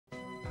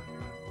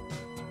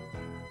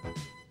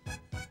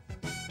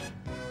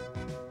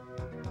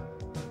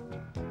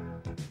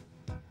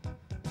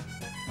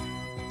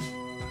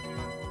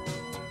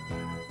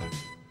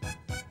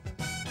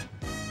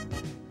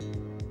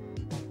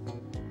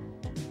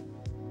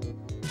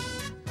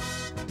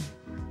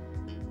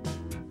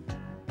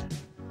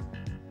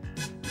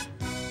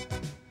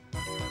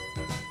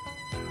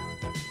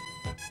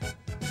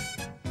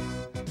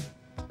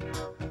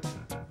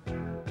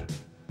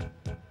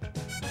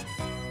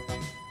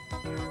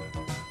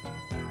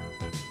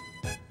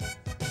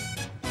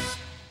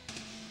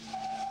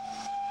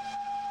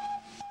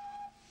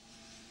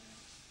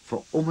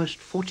For almost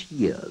 40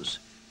 years,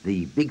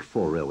 the big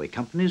four railway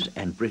companies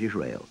and British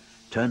Rail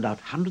turned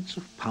out hundreds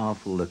of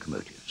powerful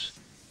locomotives.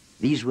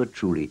 These were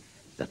truly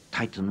the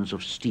titans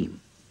of steam,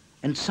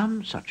 and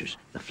some, such as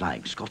the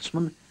Flying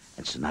Scotsman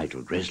and Sir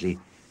Nigel Gresley,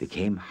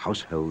 became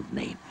household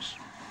names.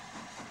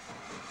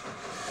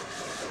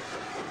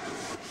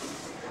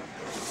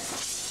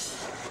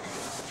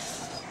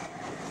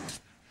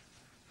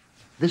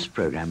 This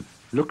program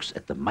looks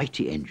at the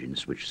mighty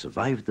engines which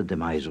survived the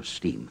demise of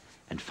steam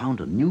and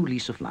found a new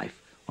lease of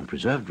life on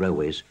preserved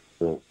railways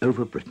all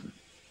over Britain.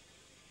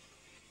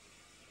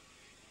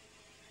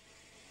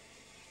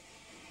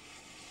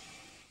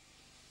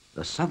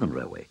 The Southern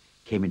Railway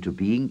came into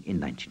being in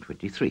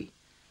 1923,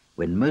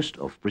 when most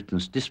of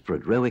Britain's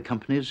disparate railway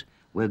companies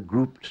were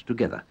grouped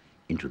together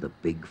into the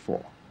Big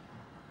Four.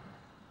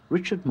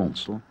 Richard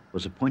Maunsell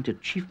was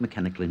appointed Chief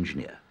Mechanical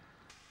Engineer.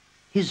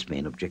 His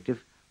main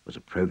objective was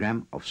a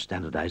program of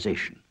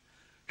standardization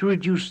to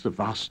reduce the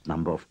vast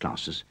number of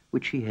classes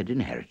which he had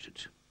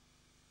inherited.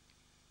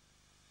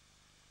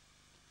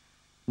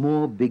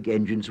 More big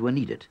engines were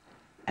needed,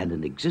 and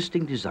an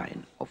existing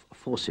design of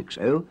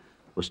 460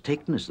 was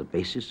taken as the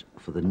basis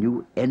for the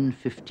new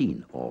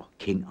N15 or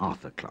King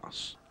Arthur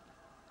class.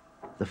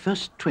 The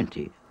first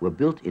 20 were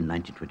built in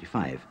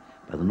 1925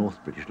 by the North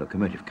British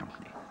Locomotive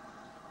Company.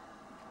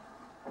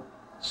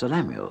 Sir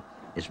Samuel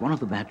is one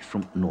of the batch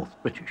from North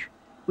British,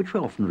 which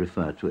were often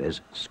referred to as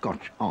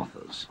Scotch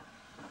Arthurs.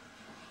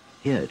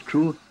 Here at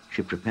Crewe,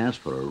 she prepares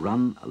for a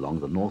run along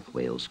the North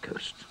Wales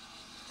coast.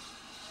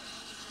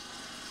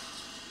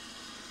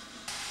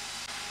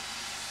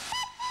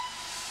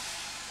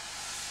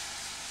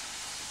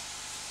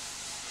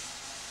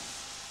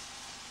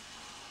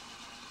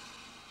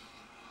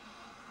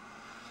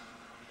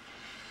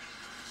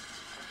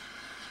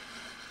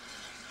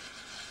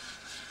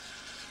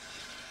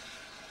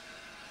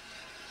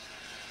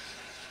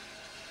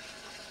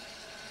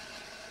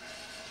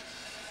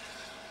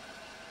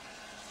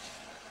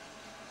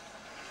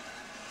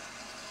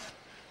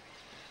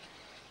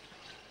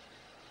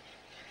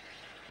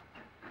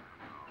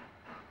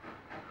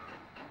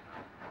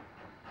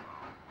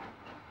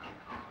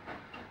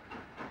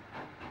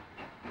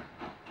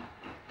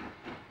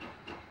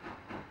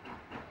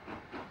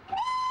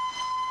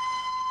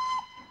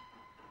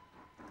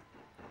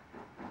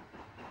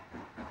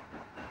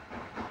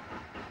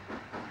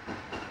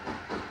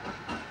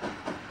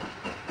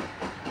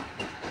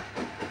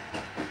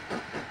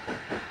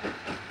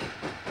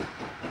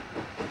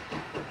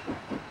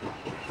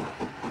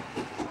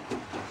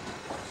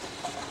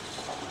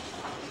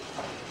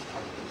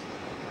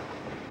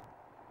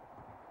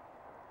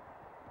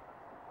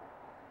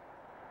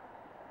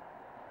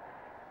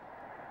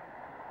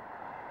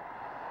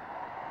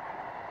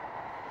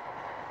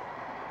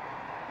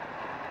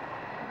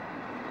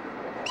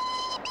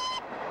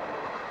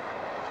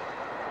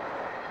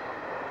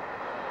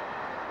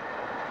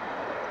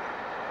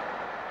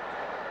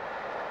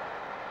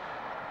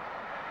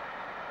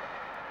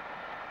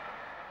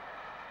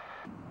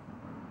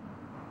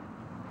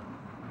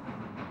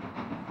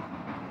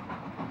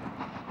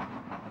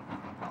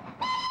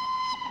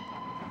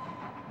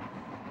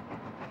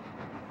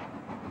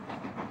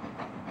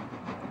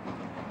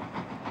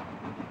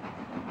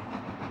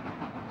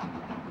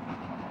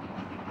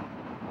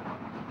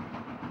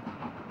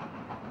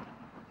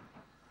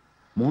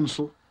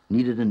 Maunsell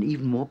needed an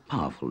even more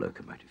powerful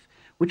locomotive,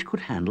 which could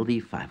handle the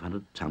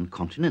 500-ton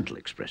Continental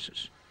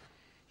Expresses.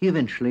 He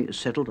eventually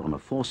settled on a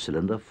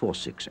four-cylinder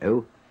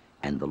 460,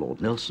 and the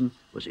Lord Nelson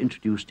was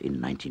introduced in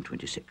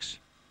 1926.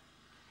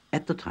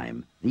 At the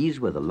time, these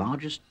were the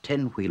largest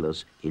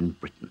 10-wheelers in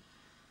Britain,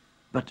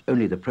 but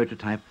only the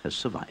prototype has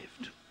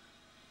survived.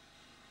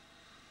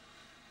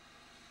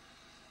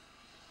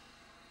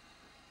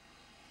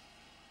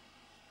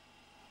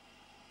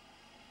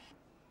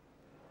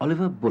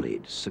 Oliver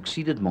Bulleid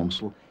succeeded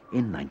Maunsell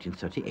in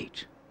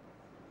 1938.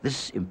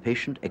 This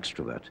impatient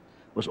extrovert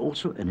was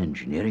also an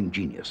engineering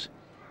genius,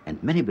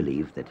 and many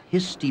believe that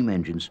his steam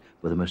engines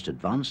were the most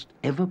advanced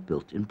ever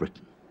built in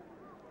Britain.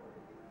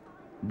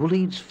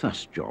 Bulleid's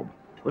first job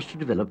was to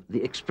develop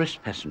the express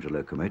passenger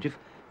locomotive,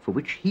 for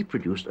which he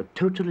produced a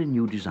totally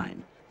new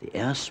design, the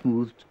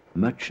air-smoothed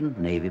Merchant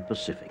Navy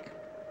Pacific.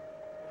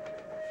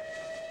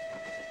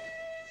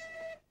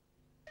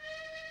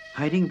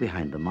 Hiding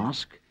behind the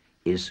mask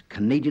is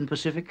Canadian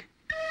Pacific,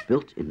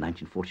 built in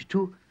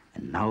 1942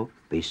 and now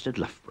based at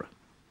Loughborough.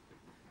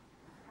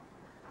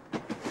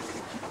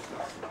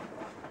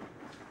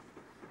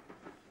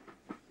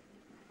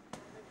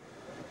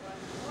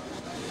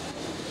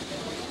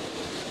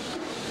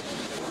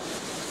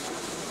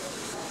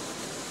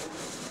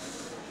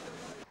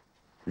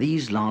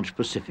 These large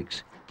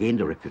Pacifics gained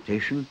a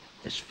reputation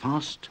as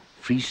fast,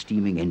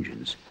 free-steaming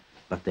engines,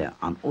 but their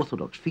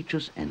unorthodox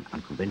features and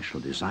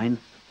unconventional design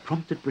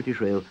prompted British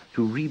Rail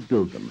to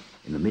rebuild them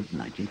in the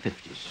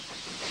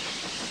mid-1950s.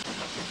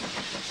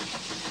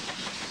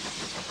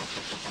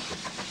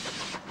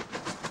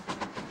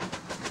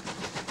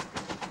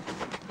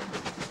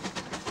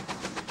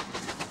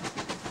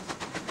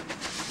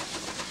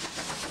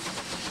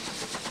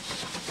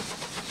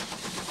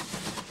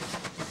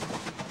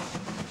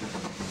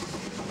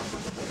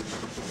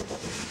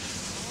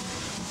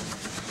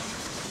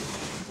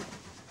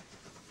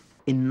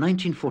 In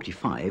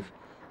 1945,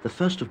 the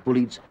first of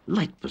Bulleid's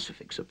light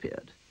Pacifics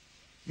appeared.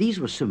 These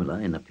were similar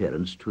in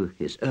appearance to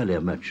his earlier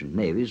merchant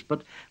navies,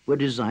 but were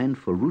designed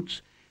for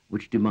routes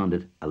which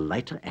demanded a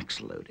lighter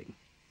axle loading.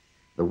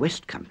 The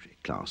West Country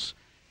class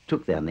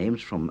took their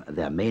names from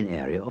their main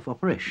area of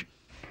operation.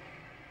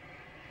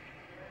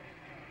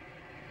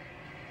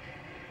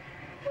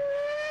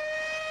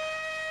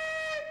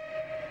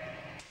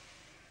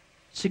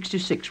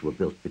 "66 were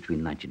built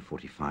between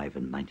 1945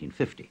 and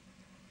 1950.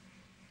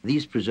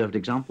 These preserved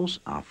examples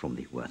are from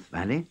the Worth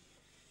Valley,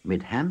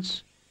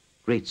 Mid-Hants,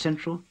 Great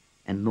Central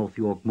and North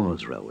York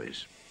Moors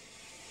Railways.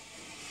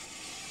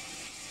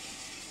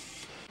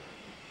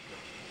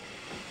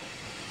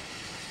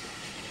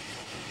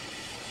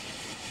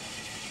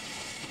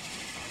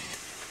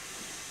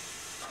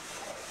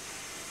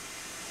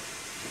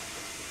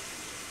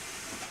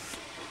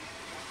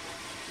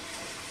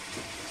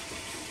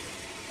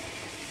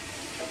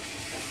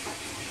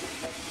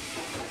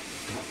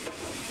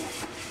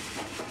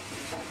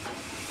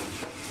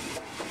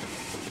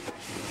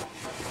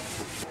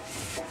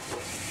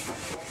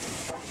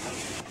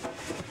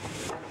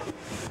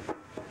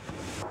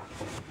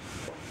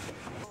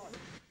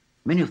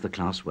 Many of the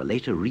class were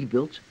later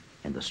rebuilt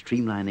and the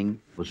streamlining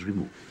was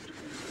removed.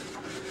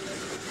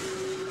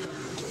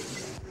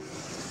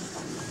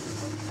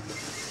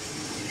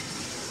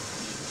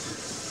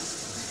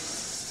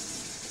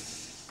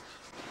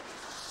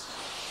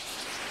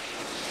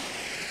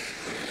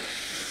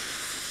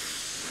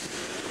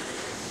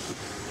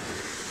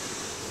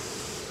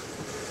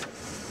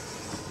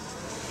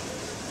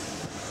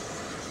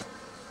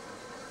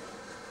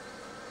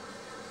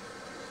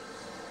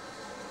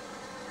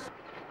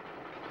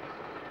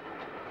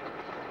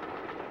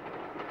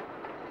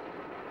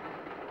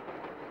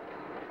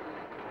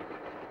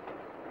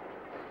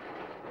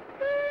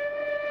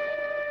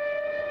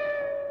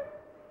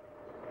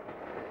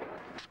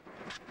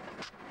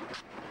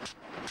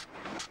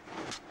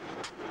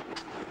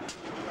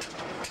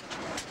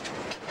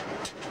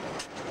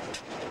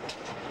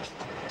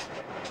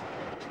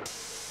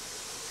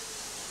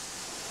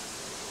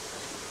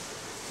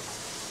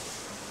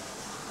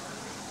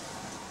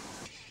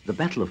 The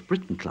Battle of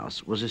Britain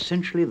class was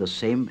essentially the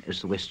same as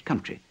the West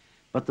Country,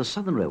 but the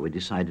Southern Railway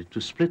decided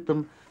to split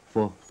them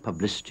for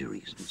publicity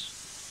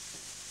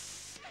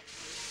reasons.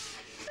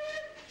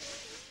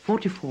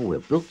 44 were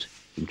built,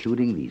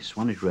 including the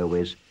Swanage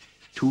Railway's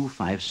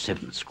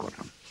 257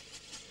 Squadron.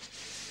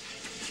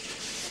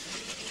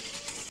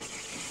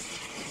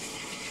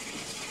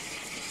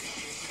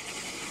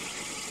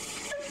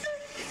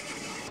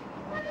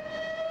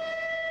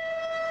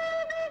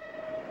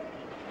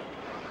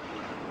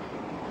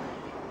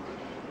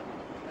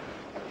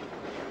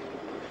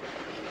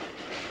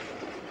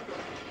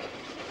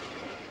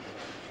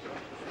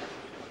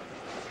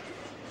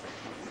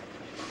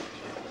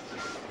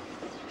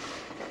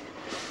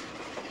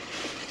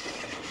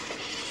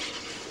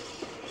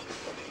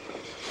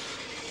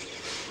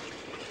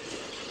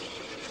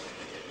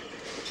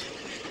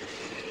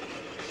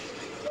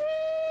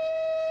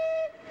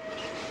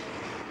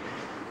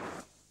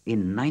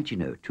 In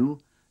 1902,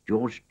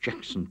 George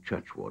Jackson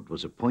Churchward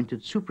was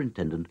appointed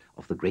superintendent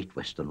of the Great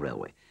Western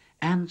Railway,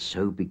 and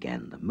so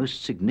began the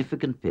most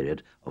significant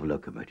period of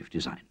locomotive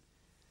design.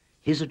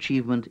 His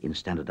achievement in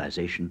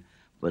standardization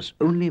was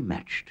only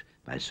matched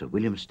by Sir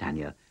William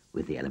Stanier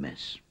with the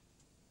LMS.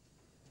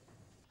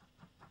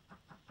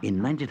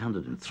 In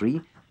 1903,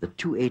 the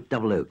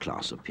 2800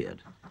 class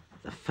appeared,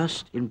 the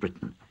first in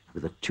Britain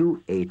with a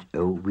 280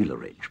 wheel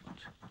arrangement.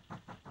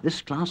 This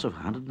class of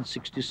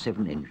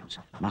 167 engines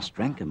must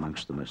rank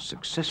amongst the most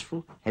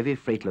successful heavy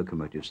freight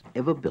locomotives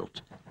ever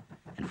built,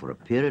 and for a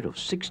period of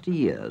 60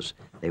 years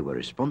they were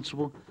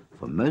responsible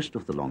for most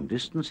of the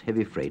long-distance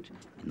heavy freight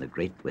in the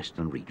Great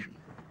Western region.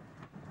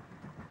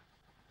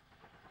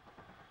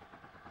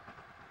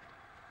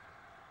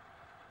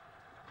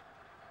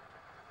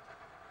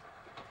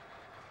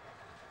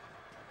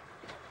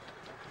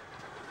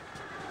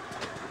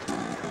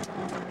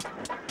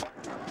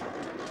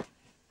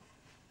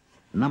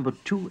 Number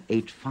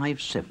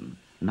 2857,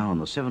 now on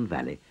the Severn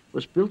Valley,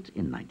 was built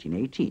in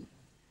 1918.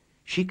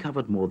 She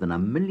covered more than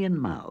 1 million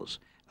miles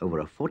over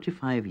a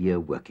 45-year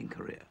working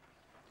career.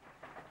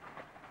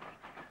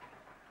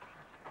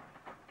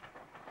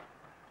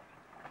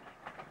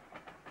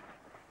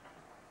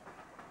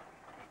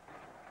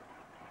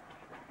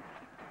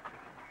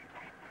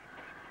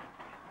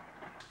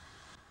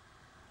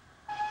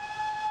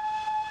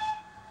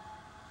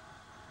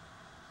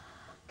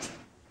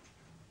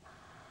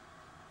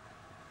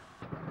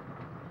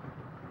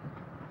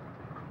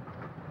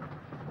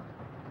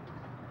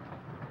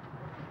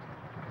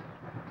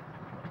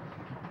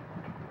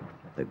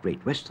 The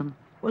Great Western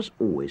was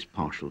always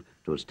partial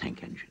to its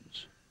tank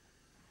engines.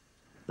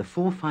 The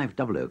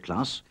 4500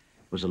 class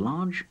was a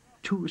large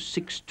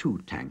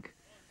 262 tank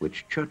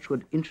which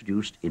Churchward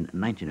introduced in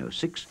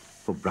 1906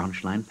 for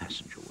branch line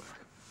passenger work.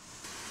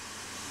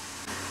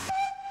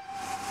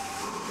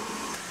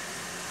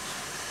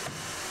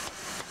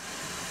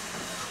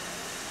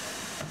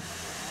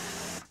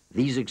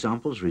 These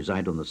examples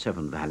reside on the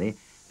Severn Valley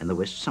and the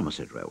West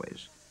Somerset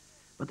Railways.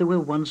 But there were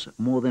once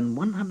more than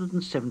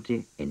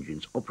 170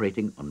 engines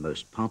operating on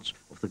most parts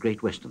of the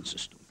Great Western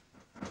system.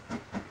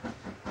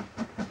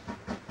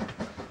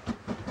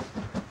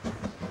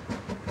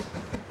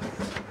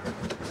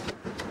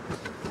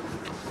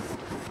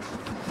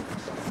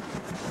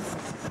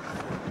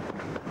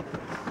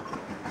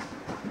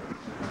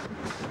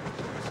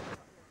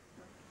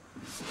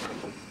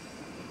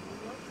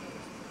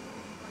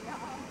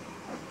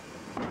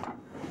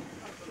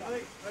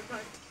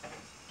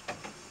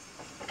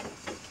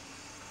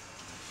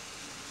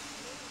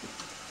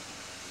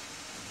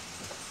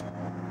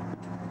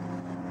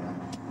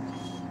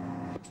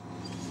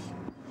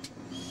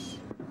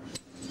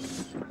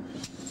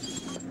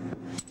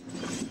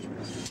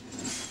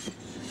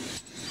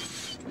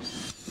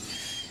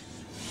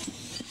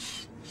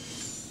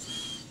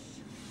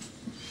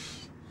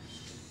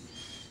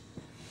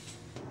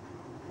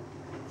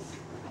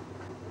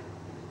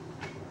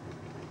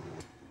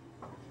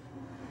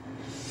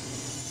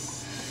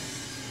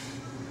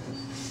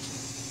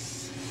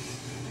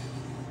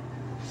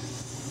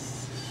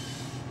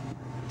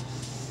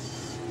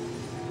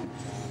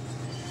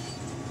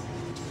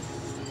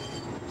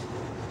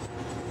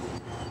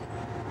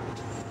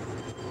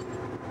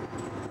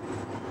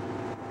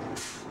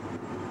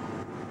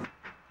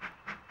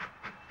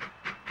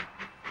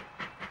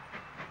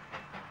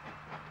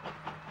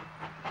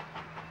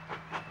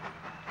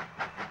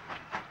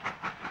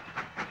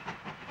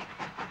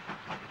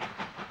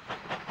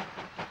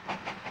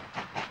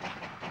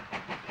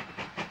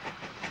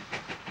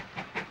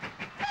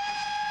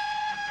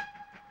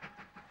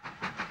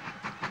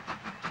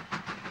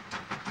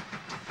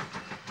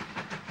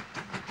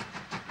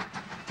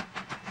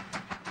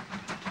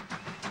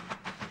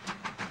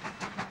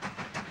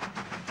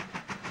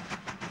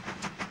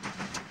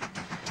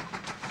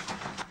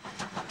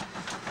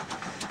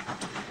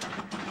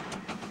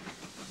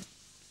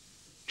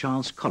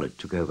 Charles Collett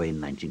took over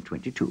in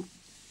 1922.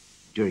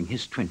 During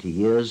his 20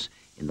 years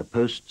in the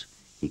post,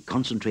 he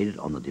concentrated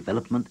on the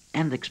development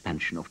and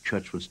expansion of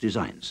Churchward's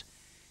designs,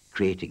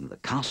 creating the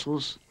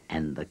castles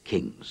and the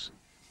kings,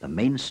 the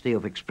mainstay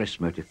of express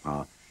motive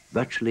power,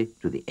 virtually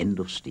to the end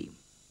of steam.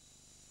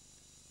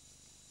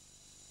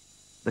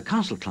 The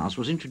castle class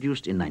was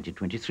introduced in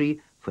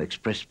 1923 for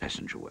express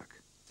passenger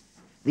work.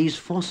 These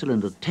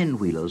four-cylinder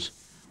 10-wheelers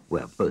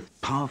were both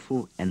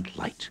powerful and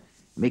light,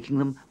 making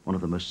them one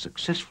of the most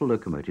successful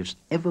locomotives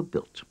ever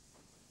built.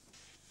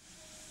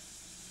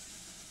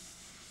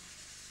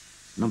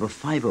 Number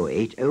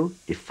 5080,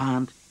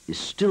 Defiant, is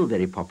still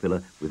very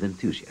popular with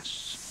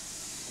enthusiasts.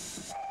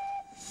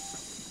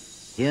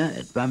 Here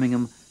at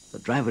Birmingham, the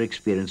driver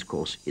experience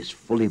course is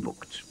fully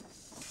booked.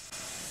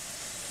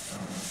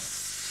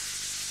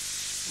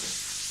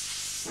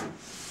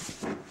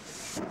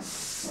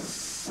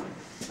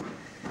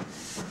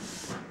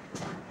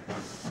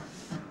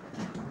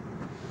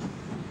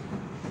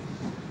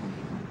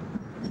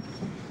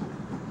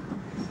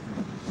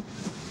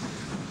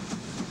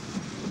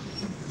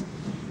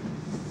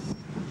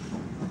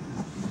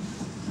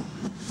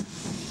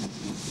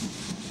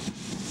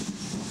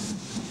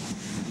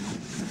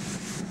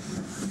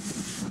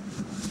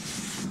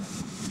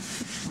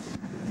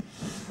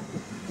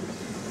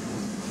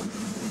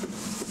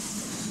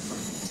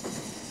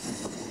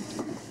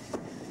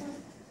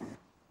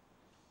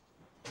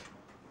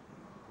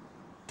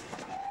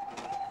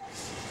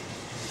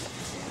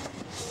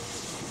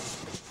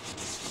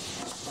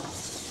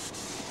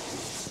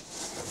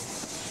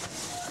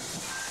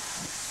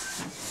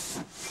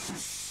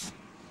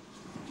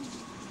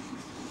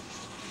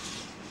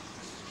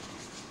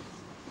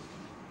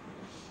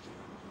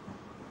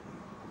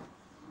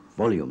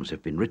 Volumes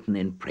have been written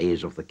in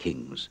praise of the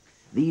kings.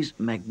 These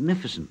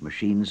magnificent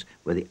machines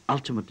were the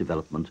ultimate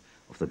development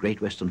of the Great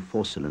Western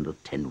four-cylinder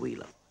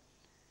 10-wheeler.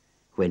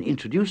 When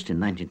introduced in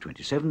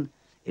 1927,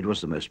 it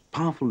was the most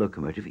powerful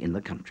locomotive in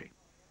the country.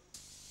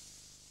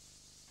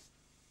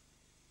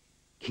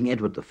 King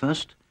Edward I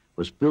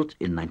was built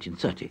in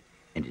 1930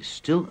 and is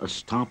still a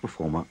star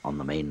performer on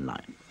the main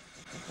line.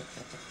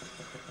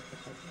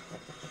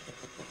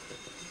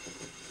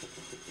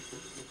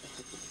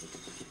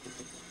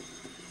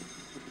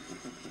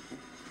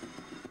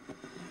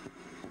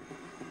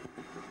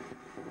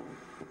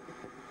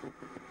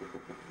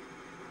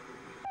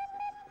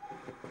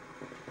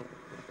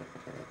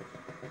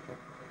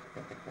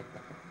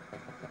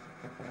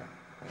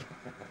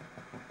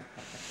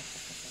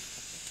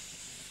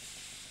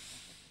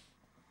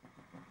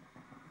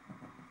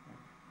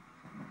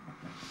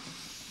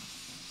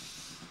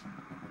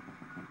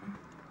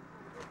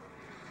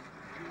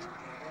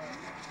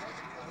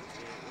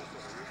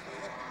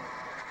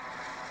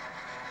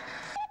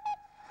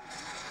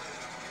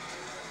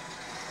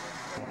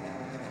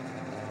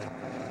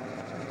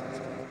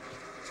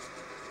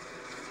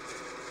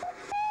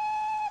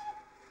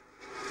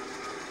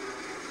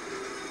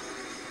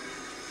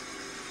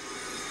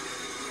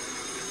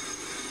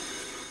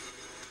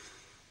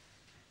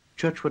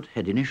 Churchward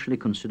had initially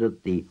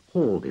considered the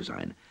hall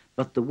design,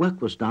 but the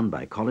work was done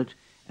by Collet,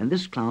 and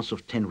this class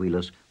of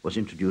 10-wheelers was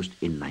introduced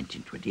in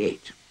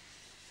 1928.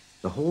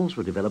 The Halls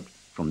were developed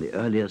from the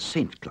earlier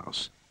Saint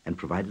class and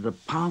provided a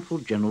powerful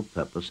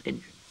general-purpose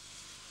engine.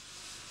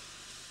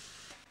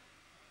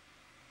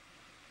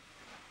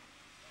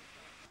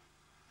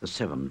 The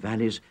Seven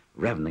Valleys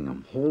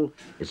Raveningham Hall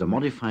is a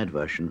modified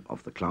version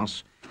of the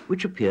class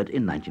which appeared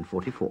in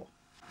 1944.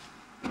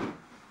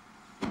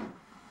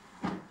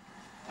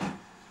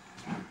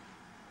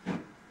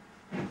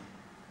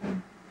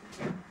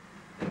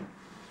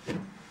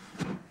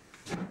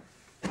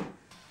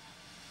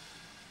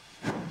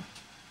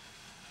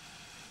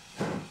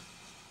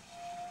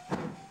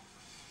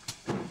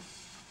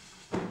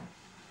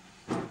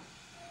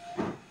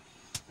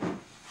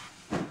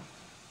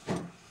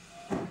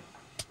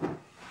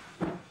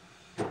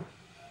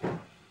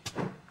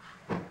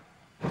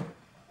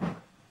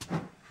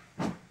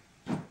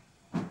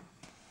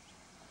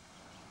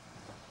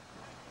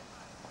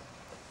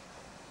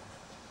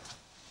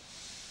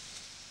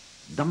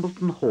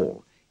 Dumbleton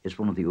Hall is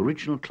one of the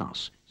original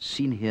class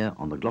seen here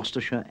on the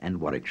Gloucestershire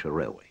and Warwickshire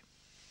Railway.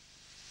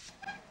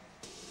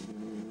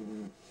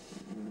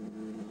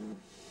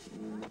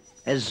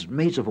 As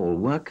maids of all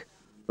work,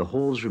 the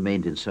halls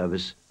remained in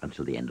service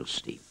until the end of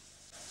steam.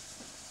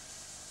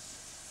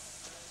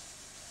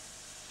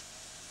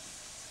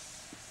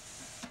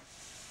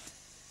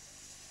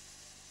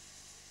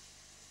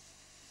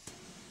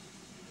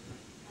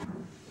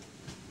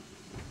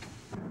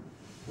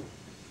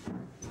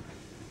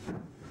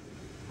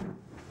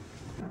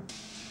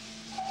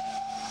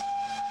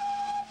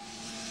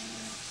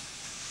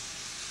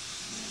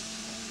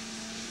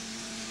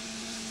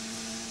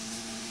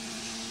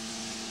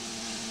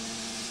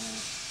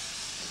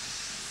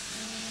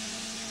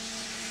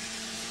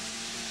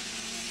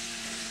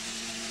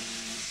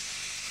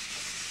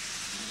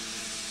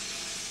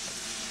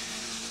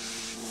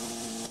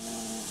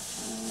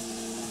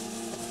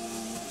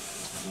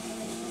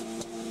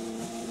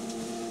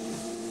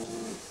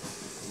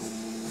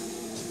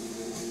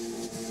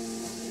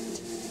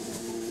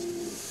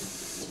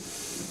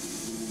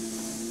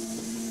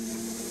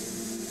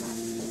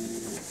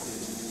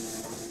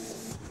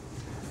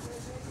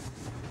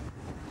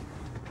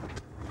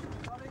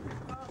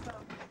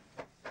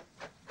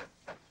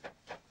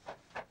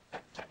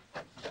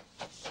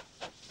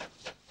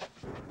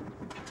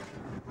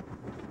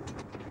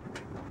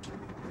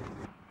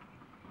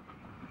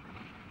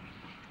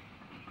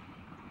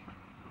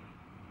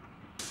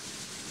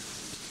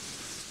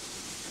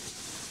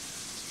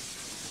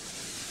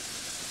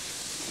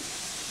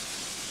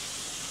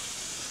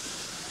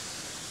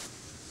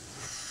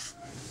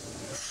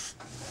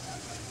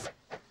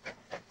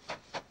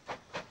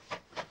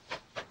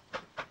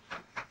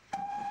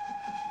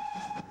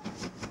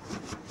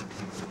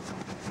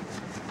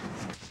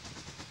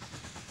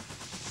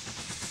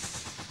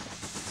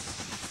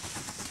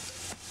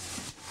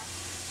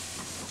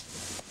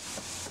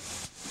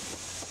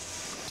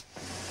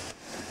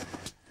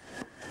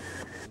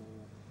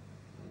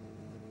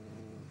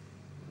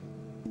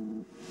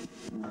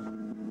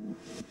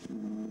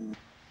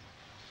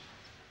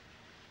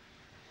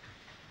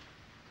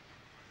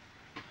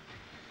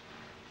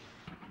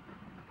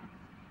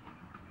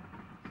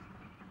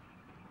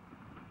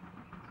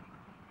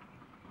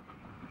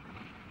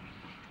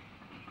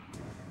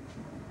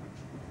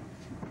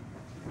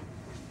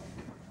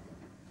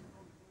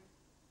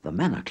 The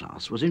manor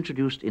class was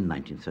introduced in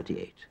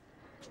 1938.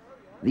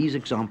 These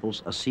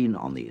examples are seen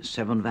on the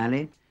Severn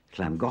Valley,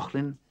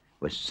 Llangollen,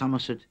 West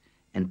Somerset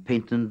and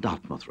Paynton and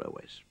Dartmouth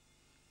railways.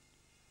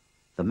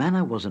 The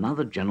manor was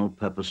another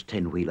general-purpose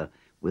 10-wheeler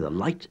with a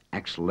light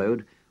axle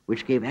load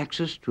which gave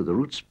access to the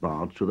routes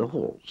barred to the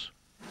halls.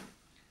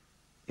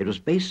 It was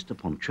based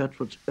upon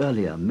Churchward's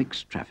earlier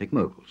mixed-traffic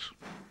moguls.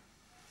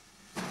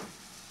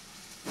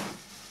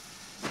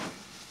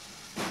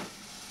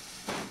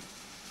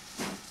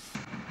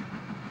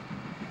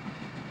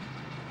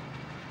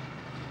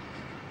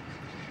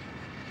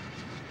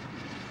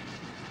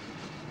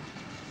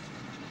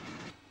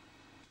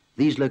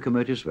 These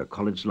locomotives were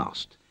Collet's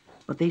last,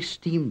 but they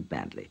steamed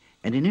badly,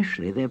 and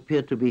initially they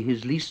appeared to be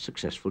his least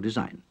successful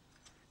design.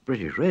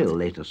 British Rail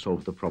later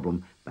solved the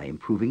problem by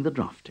improving the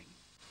drafting.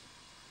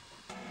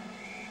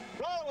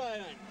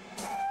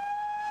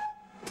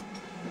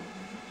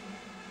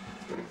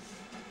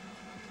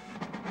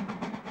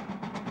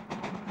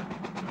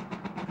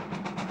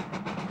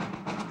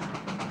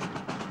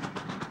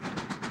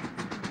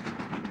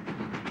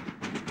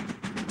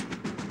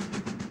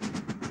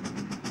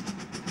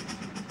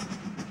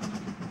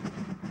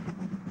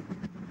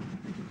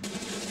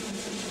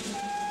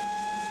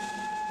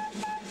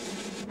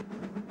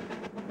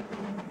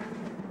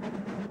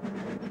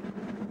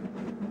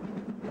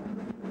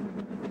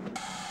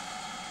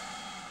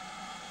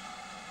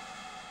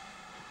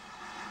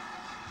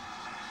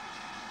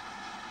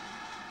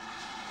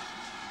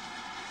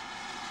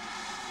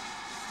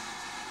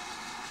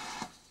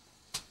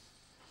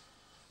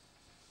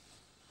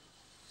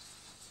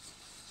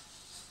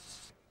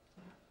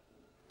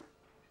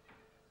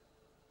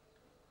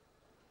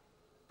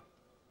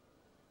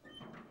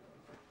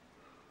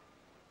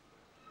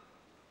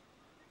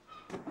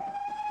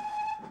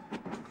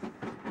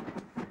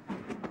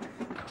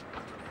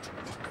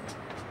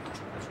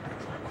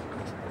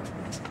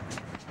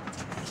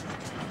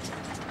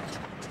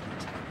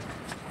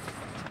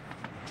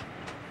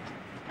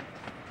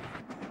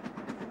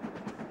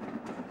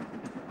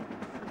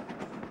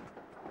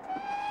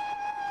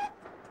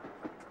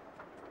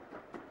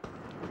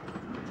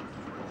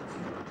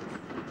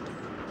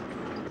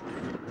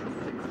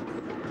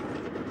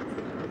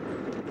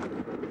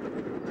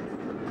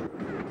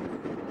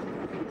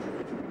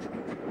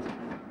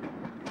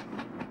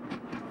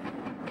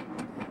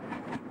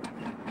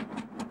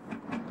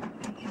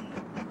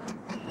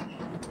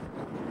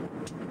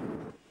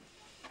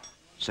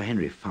 Sir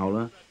Henry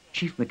Fowler,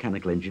 Chief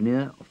Mechanical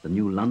Engineer of the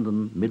new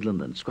London,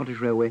 Midland and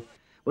Scottish Railway,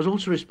 was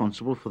also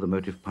responsible for the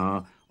motive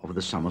power of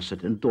the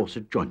Somerset and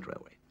Dorset Joint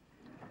Railway.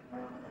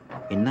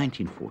 In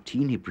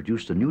 1914, he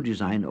produced a new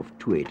design of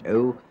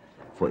 280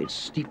 for its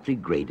steeply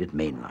graded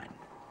main line.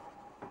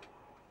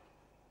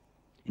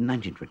 In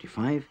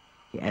 1925,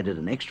 he added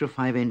an extra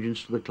 5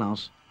 engines to the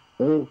class,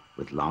 all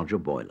with larger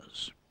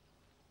boilers.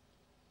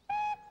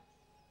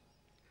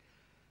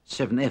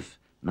 7F,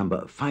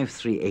 number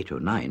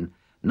 53809,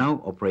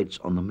 now operates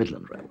on the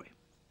Midland Railway.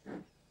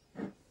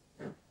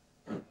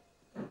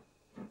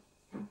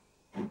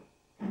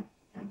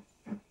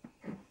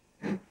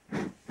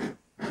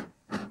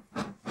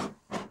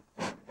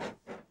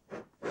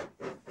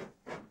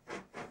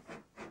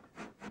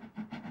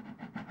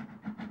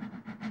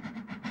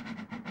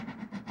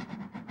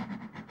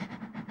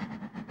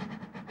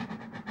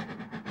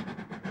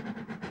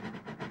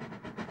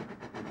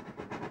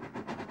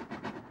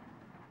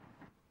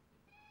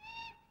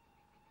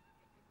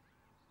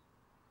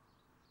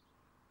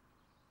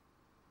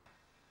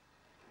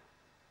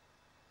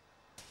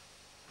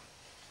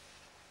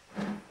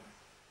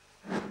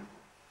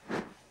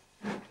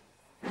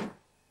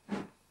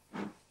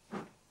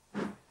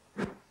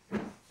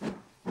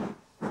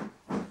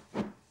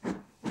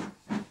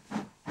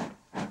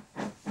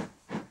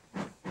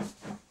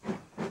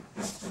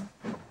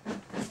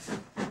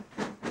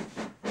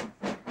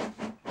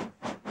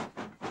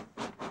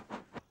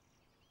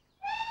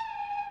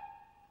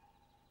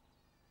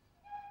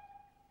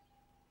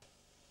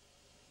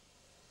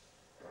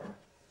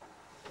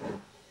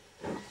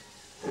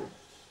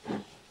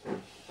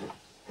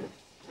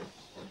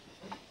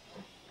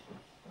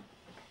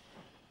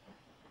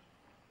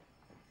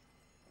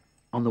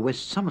 On the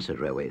West Somerset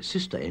Railway,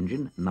 sister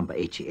engine, number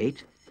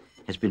 88,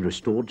 has been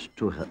restored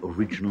to her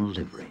original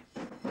livery.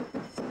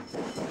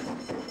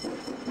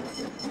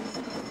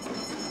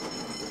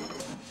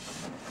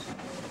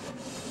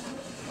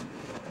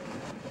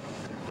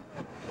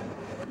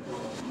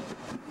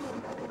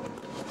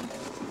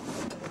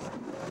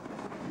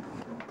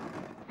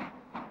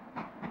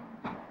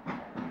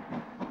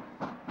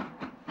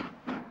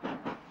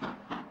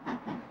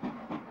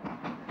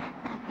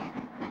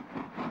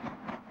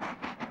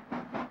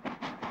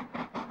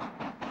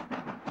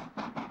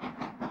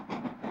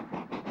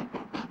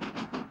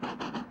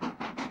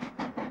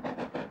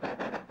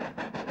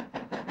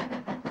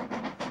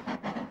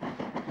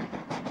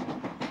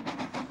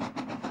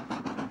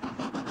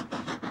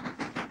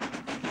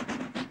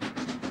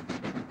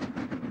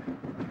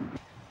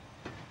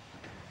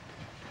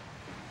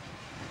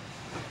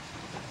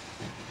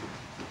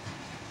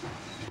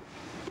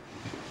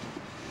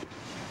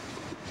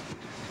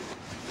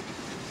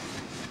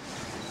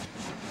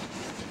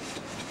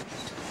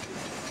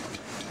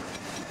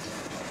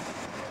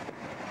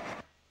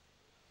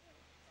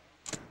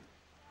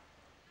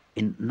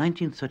 In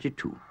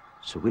 1932,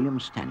 Sir William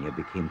Stanier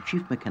became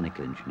Chief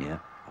Mechanical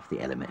Engineer of the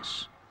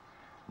LMS.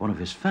 One of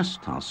his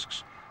first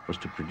tasks was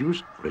to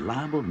produce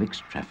reliable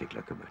mixed traffic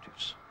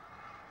locomotives.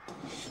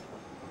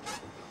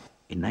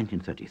 In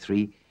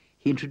 1933,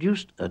 he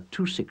introduced a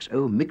 260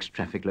 mixed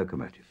traffic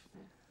locomotive.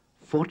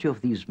 40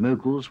 of these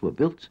moguls were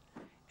built,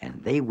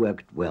 and they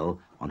worked well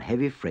on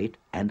heavy freight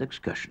and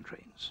excursion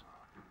trains.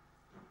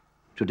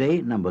 Today,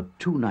 number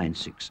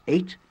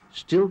 2968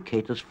 still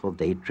caters for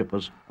day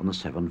trippers on the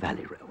Severn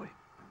Valley Railway.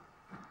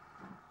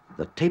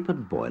 The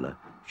tapered boiler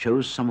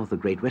shows some of the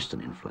Great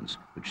Western influence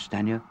which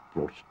Stanier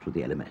brought to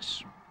the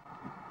LMS.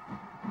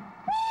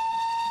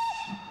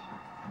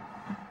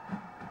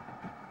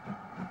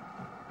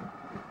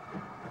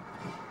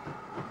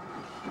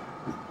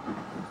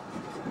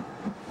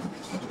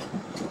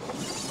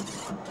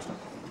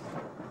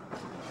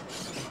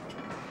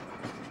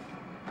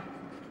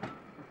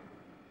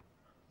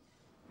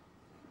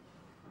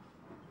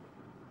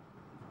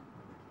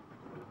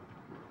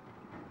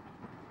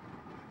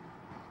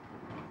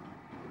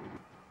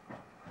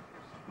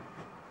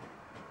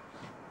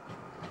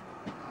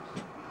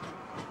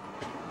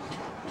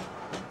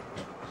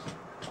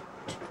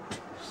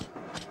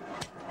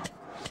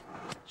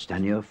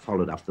 Stanier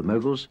followed up the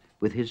moguls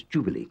with his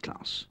Jubilee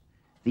class.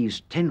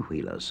 These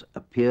 10-wheelers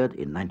appeared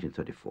in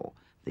 1934,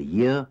 the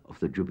year of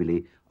the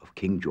Jubilee of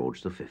King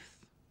George V.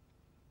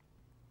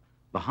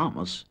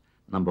 Bahamas,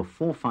 number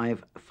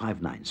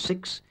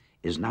 45596,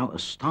 is now a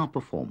star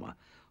performer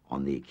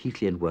on the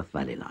Keighley and Worth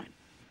Valley line.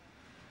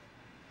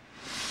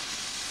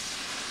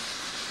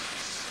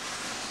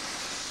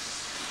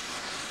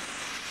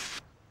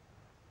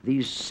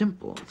 These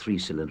simple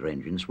 3-cylinder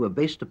engines were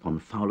based upon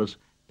Fowler's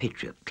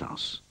Patriot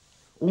class.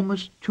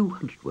 Almost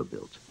 200 were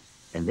built,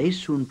 and they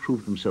soon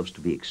proved themselves to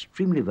be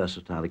extremely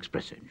versatile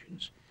express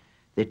engines.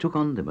 They took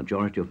on the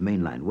majority of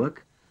mainline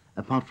work,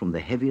 apart from the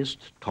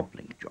heaviest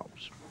top-link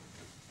jobs.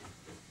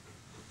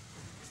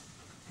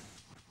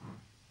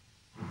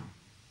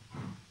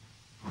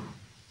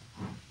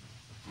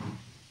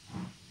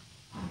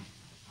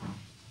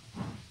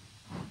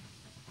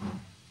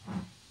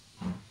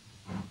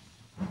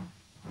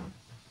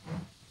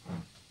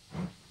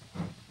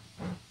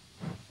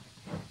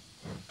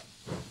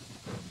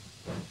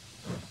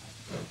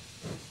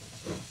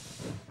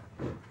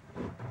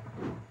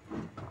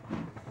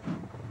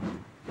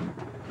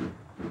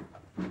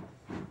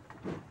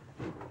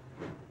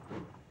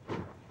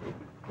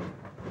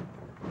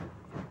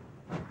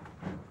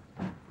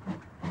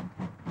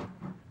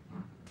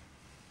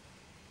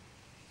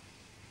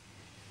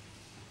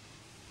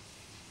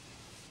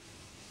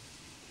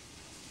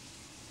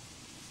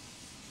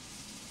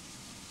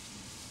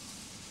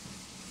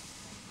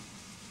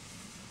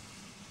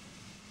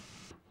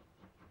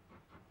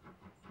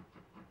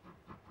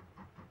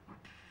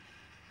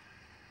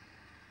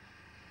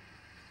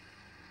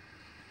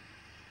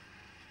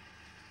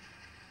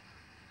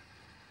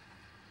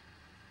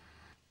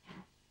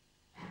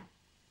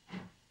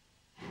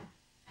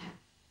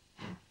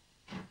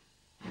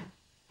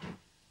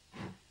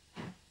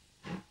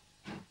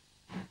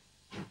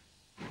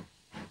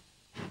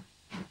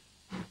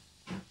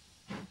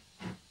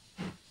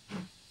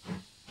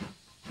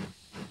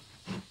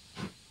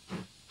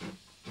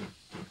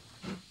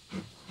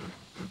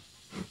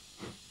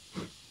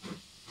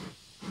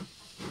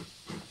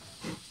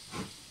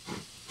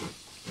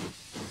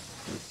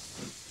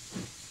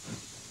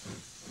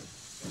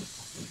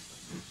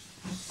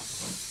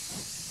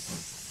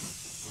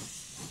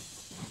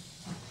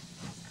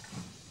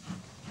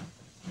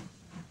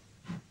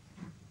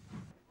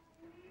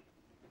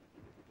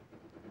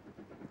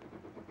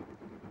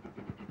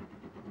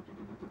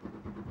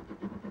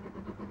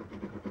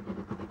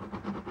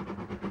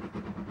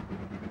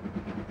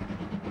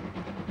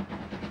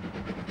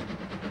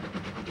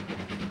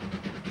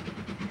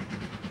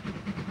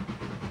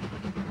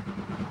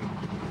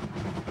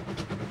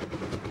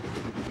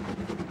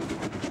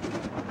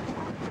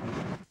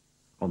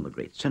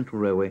 Great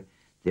Central Railway,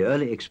 the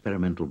early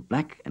experimental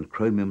black and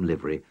chromium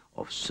livery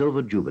of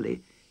Silver Jubilee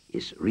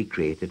is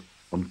recreated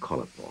on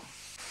collar bar.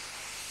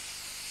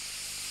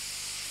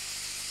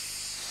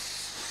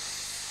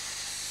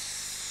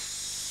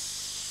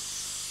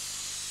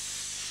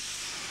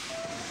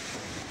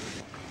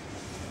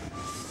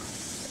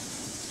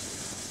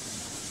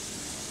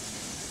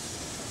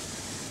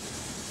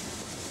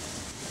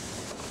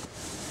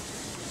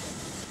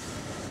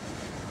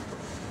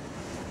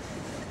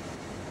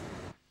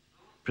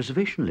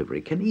 Preservation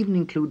livery can even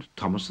include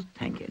Thomas the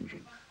Tank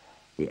Engine.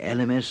 The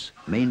LMS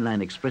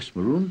Mainline Express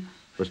Maroon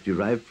was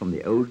derived from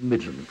the old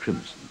Midland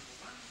Crimson.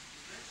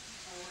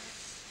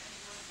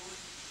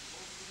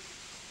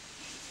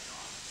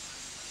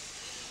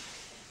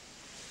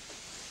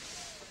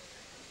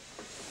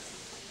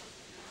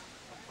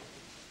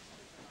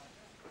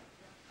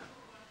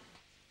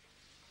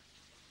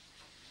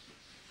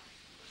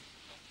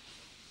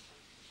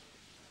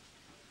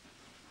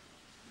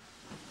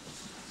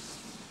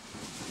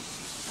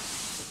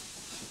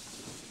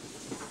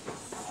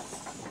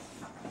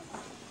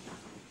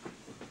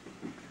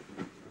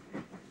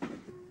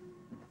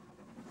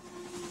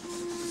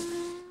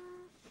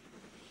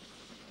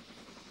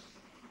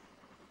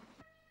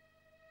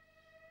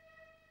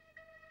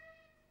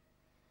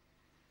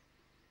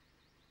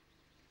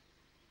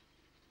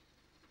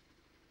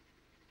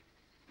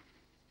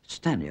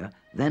 Stanier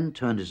then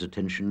turned his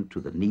attention to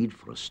the need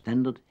for a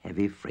standard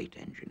heavy freight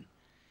engine.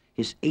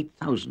 His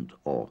 8000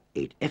 or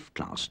 8F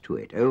class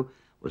 280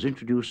 was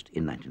introduced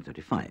in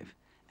 1935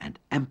 and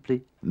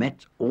amply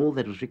met all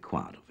that was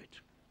required of it.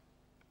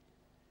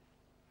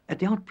 At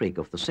the outbreak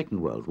of the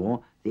Second World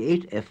War, the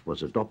 8F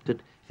was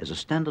adopted as a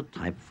standard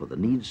type for the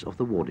needs of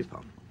the War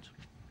Department.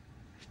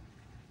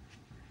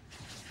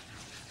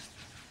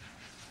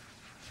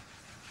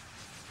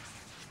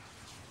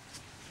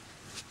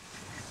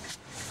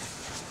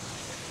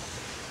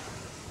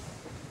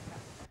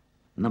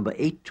 Number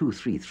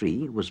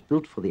 8233 was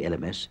built for the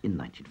LMS in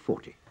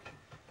 1940.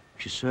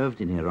 She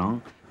served in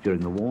Iran during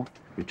the war,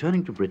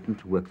 returning to Britain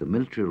to work the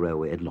military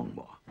railway at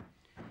Longmoor.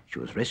 She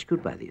was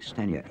rescued by the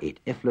Stanier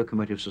 8F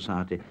Locomotive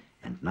Society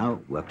and now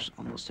works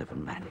on the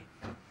Severn Valley.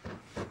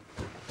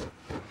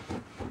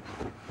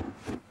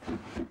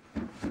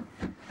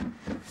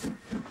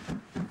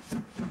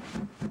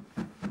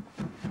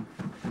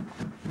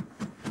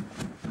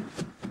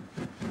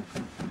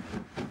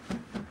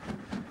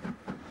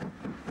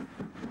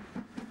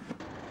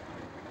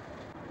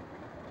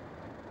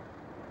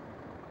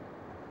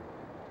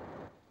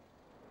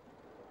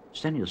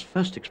 Stanier's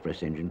first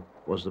express engine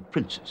was the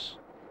Princess,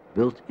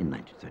 built in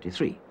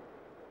 1933,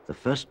 the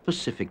first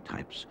Pacific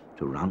types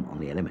to run on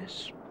the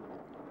LMS.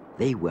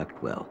 They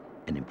worked well,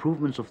 and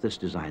improvements of this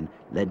design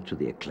led to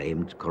the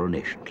acclaimed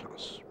Coronation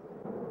class.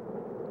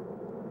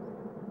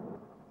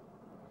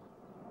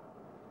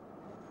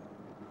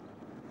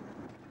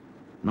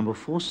 Number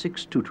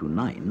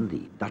 46229,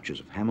 the Duchess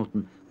of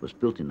Hamilton, was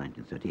built in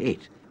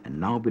 1938 and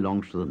now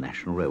belongs to the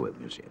National Railway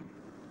Museum.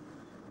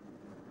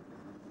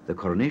 The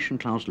Coronation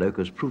class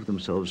locos proved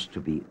themselves to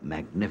be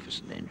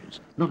magnificent engines,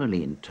 not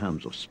only in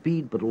terms of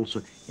speed, but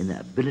also in their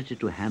ability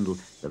to handle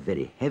the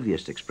very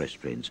heaviest express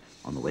trains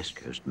on the West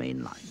Coast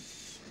main line.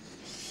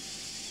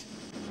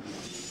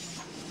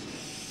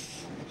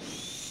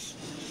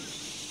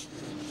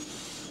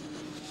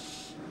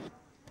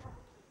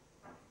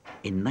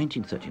 In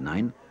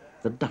 1939,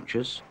 the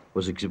Duchess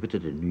was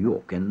exhibited in New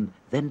York and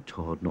then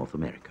toured North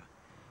America.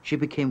 She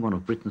became one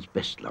of Britain's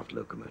best-loved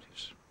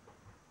locomotives.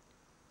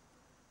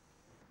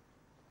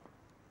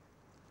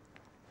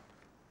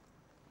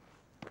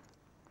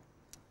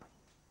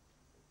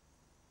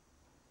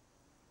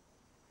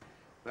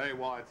 Very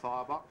wide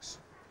firebox,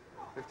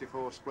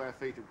 54 square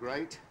feet of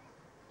grate,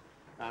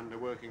 and a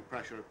working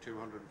pressure of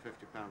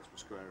 250 pounds per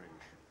square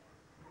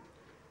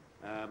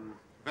inch.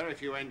 Very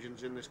few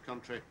engines in this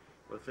country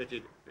were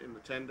fitted in the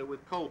tender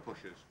with coal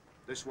pushers.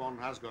 This one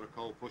has got a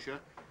coal pusher.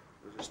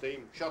 There's a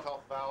steam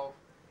shut-off valve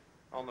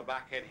on the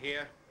back head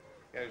here,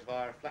 goes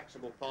via a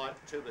flexible pipe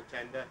to the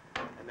tender,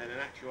 and then an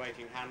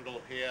actuating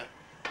handle here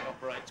that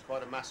operates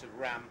quite a massive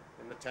ram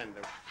in the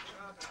tender.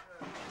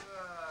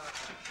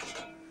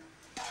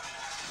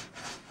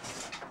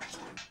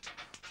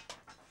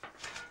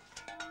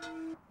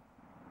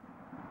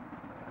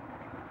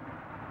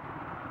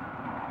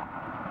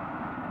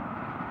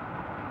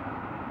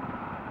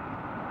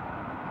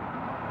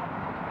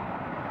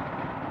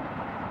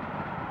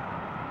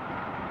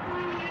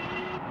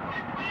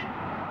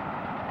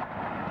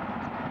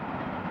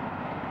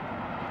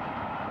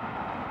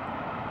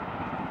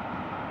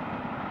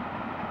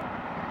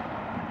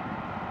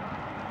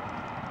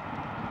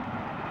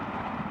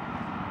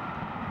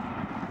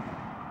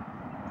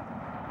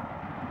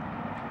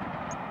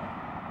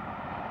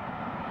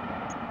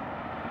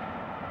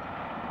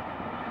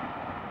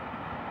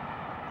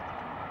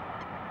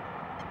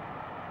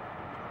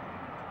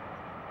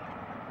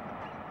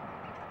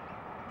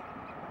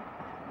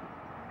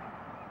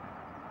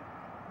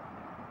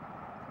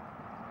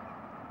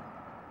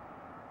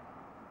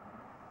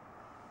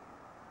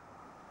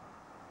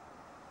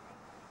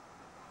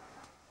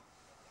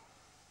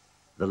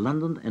 the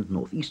London and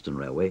North Eastern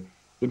Railway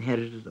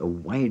inherited a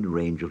wide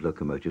range of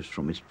locomotives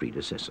from its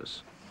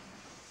predecessors.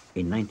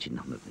 In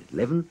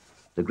 1911,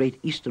 the Great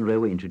Eastern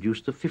Railway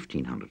introduced the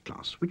 1500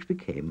 class, which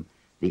became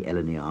the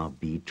LNER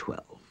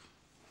B12.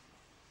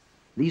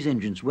 These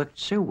engines worked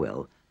so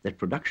well that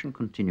production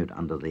continued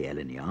under the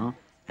LNER,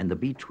 and the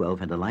B12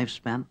 had a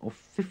lifespan of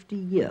 50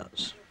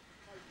 years.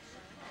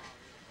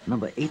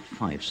 Number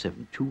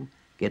 8572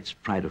 gets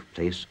pride of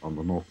place on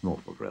the North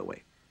Norfolk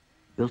Railway.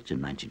 Built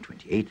in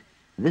 1928,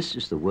 this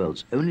is the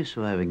world's only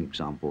surviving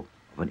example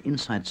of an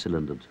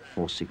inside-cylindered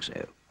 460.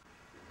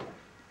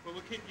 Well,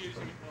 we'll keep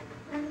using it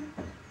while we're...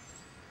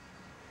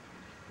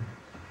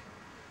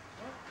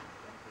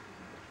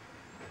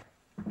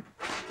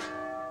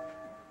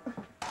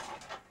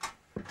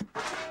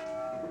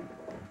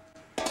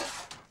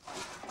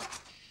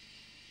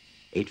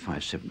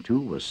 8572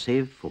 was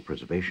saved for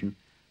preservation,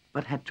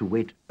 but had to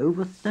wait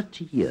over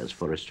 30 years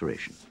for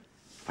restoration,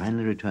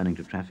 finally returning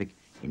to traffic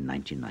in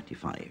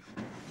 1995.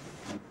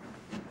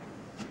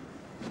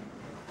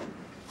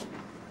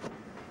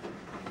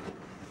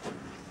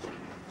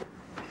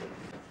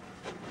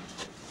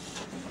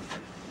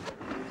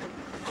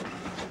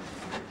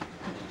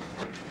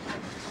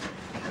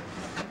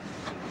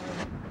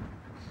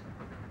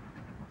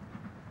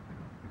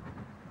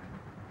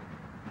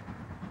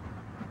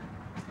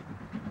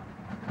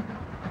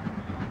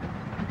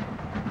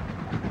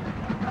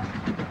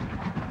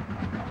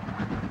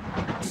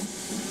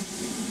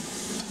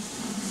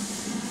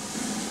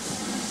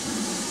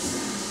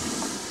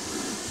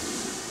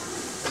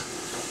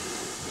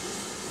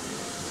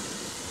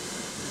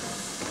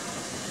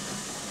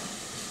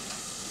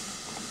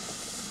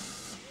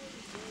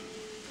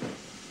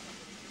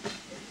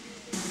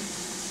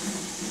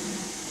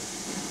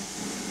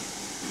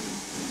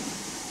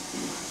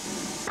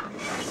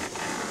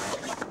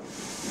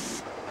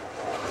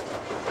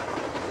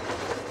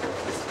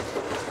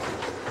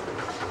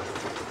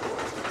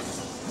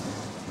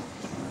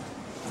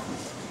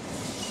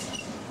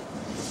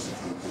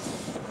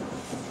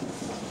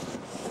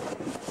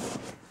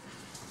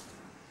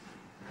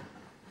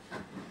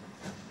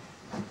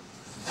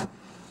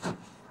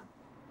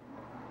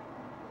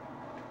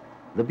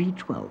 The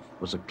B12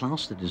 was a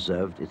class that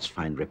deserved its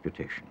fine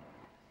reputation.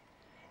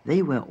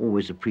 They were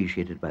always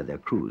appreciated by their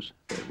crews.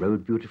 They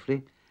rode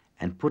beautifully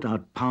and put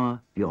out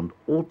power beyond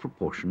all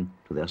proportion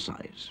to their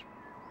size.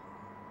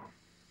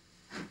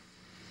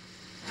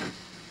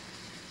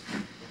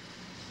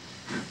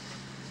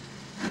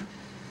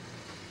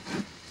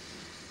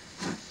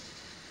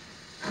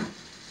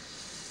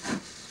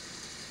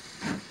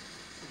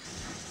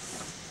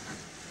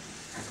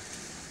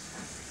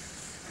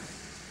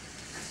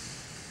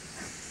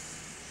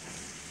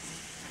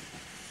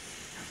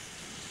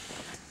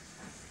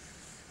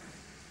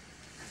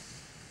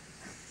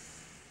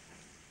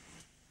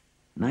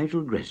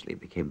 Nigel Gresley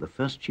became the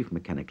first chief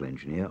mechanical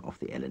engineer of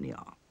the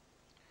LNER.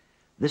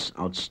 This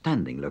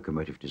outstanding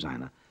locomotive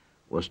designer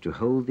was to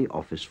hold the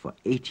office for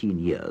 18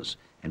 years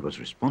and was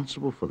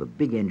responsible for the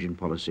big engine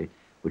policy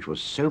which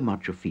was so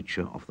much a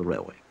feature of the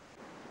railway.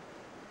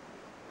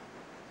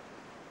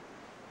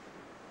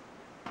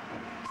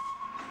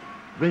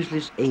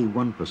 Gresley's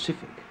A1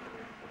 Pacific,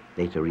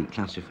 later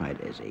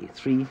reclassified as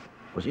A3,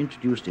 was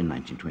introduced in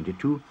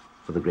 1922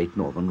 for the Great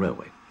Northern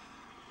Railway.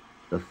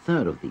 The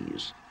third of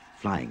these,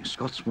 Flying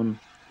Scotsman,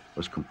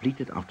 was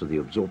completed after the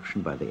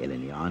absorption by the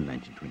LNER in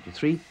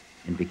 1923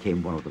 and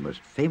became one of the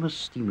most famous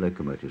steam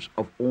locomotives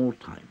of all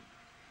time.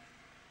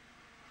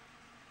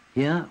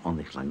 Here on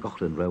the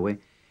Llangollen Railway,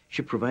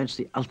 she provides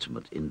the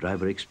ultimate in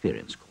driver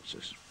experience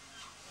courses.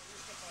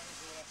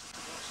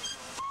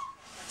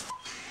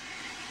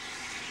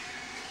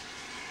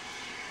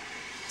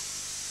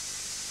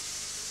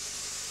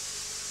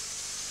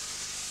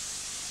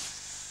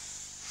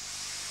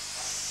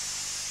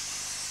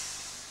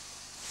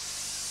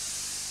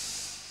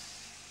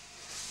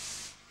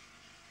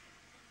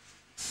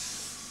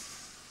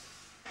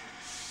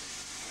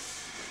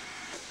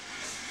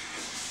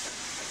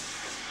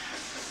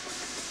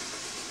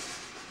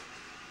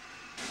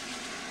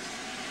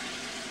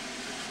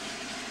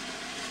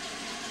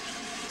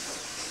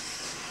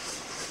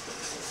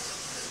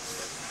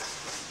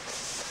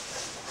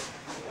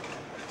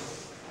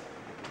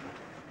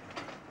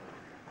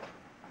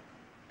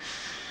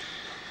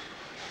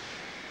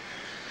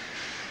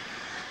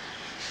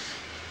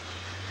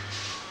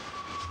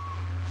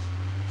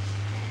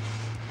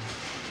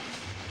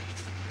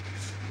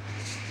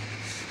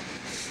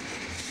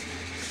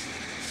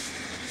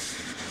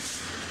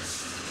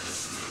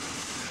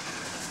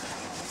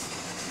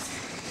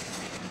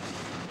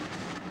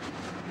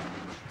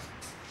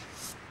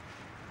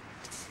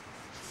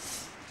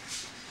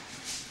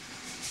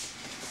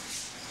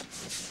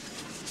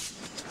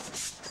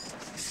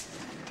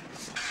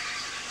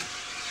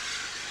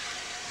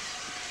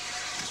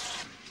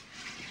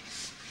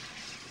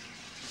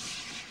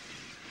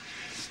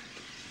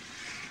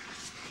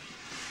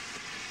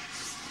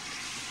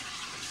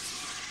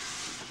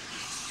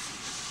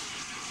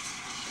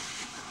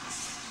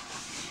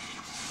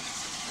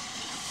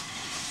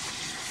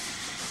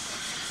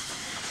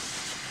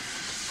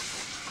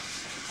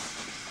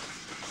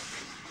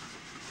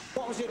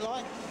 was it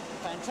like?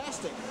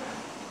 Fantastic.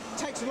 It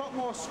takes a lot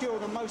more skill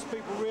than most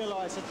people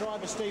realise to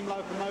drive a steam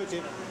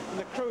locomotive, and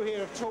the crew here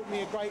have taught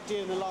me a great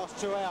deal in the last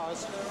 2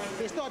 hours.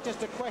 It's not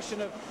just a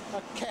question of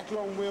a kettle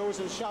on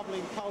wheels and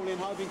shoveling coal in,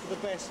 hoping for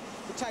the best.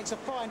 It takes a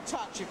fine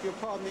touch, if you'll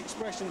pardon the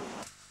expression.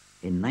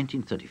 In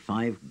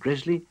 1935,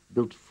 Gresley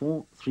built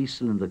 4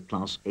 three-cylinder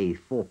Class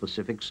A4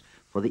 Pacifics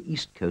for the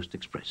East Coast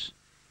Express.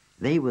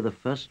 They were the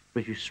first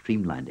British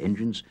streamlined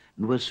engines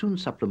and were soon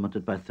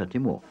supplemented by 30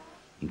 more,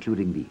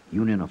 including the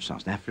Union of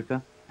South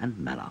Africa and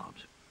Mallard.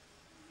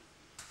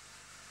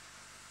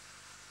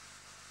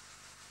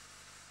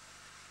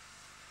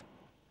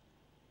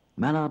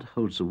 Mallard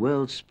holds the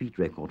world speed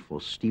record for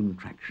steam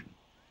traction.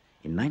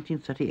 In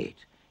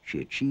 1938,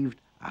 she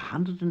achieved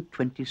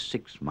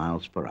 126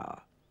 miles per hour.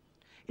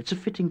 It's a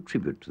fitting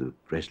tribute to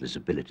Gresley's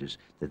abilities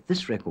that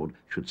this record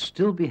should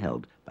still be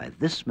held by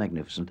this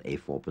magnificent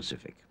A4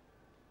 Pacific.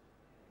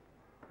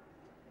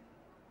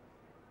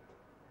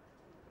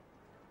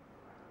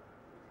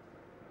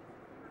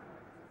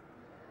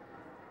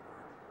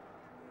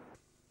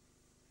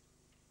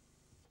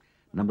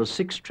 Number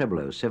 6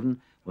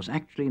 0007 was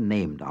actually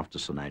named after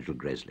Sir Nigel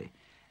Gresley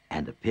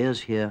and appears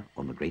here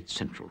on the Great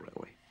Central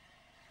Railway.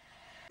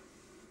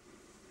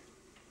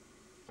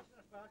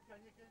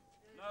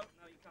 No,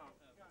 you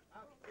can't.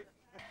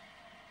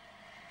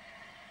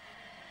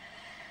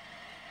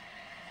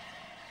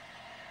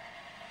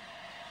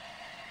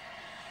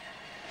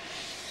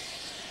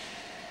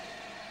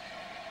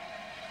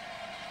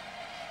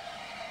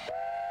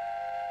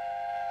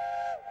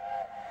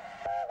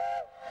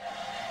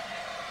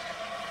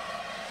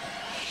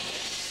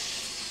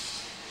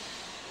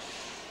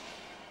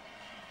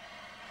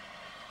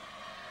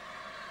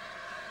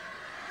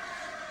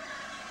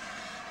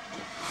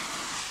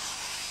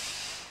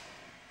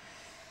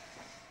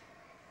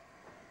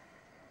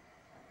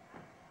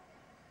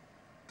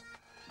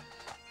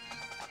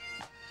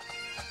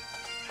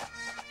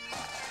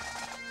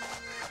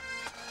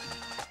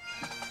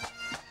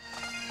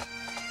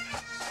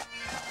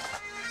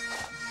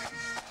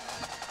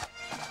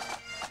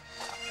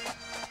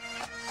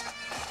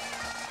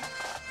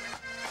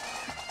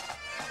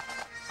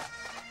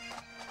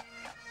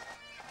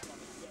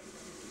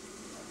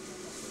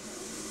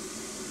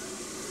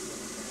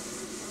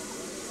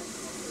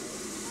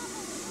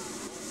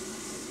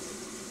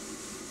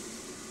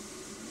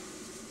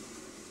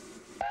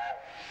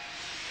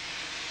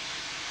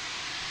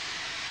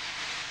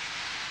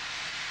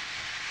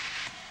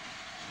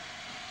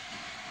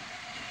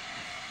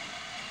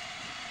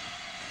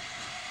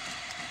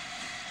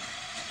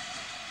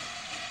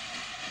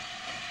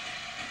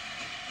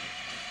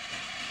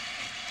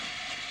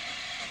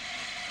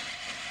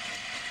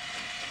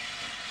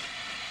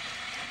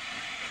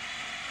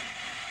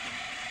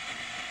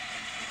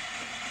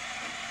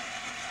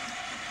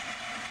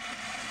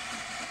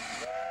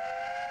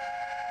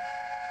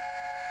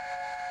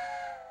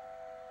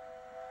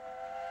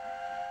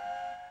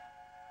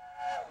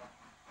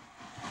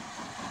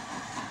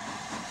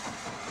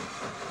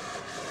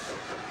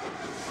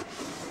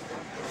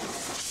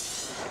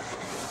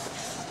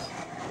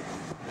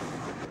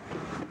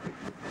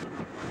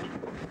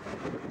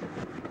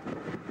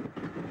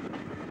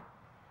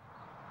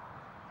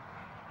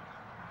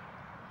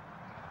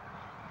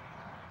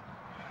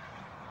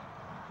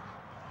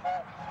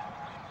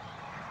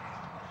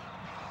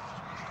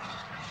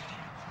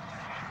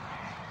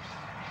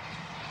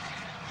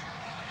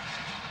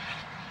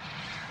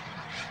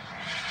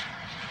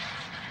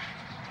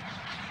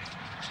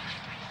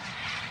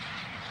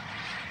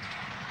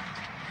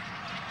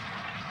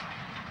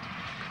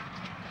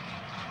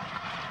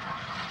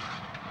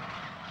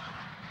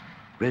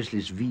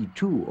 Gresley's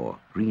V2, or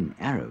Green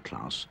Arrow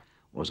class,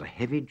 was a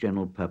heavy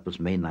general-purpose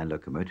mainline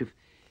locomotive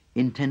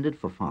intended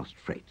for fast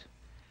freight,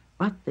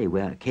 but they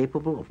were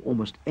capable of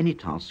almost any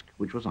task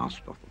which was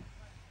asked of them.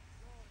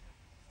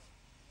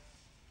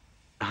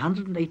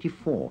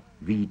 184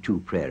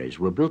 V2 Prairies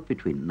were built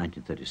between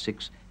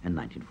 1936 and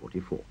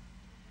 1944.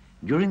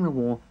 During the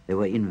war, they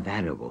were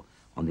invaluable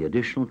on the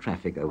additional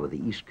traffic over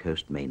the East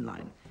Coast main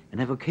line and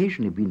have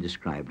occasionally been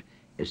described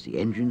as the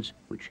engines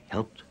which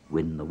helped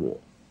win the war.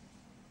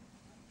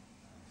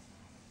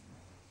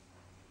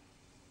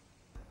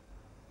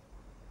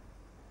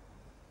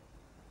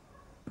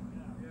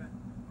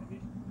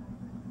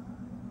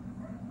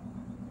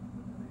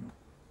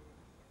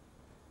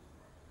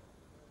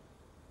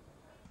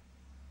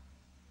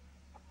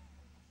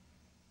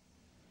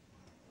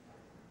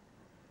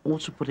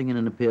 Also putting in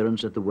an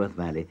appearance at the Worth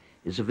Valley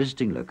is a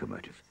visiting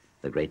locomotive,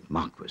 the Great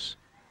Marquis,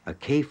 a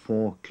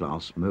K4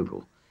 class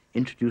mogul,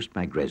 introduced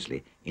by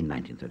Gresley in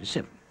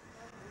 1937.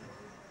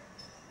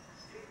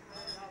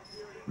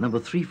 Number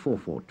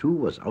 3442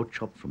 was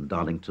outshopped from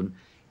Darlington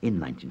in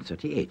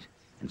 1938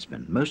 and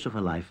spent most of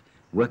her life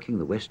working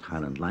the West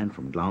Highland Line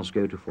from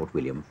Glasgow to Fort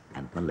William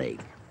and Mallaig.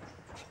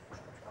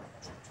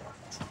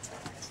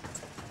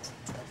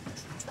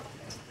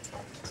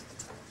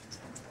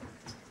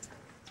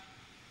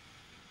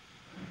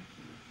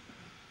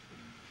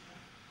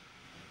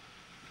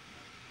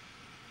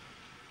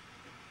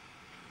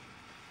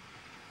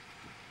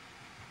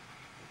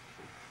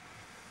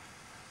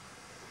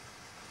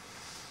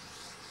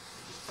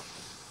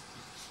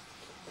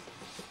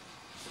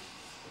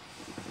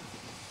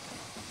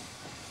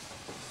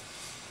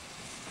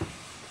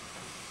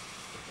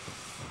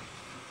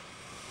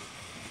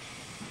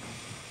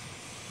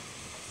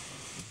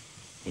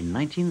 In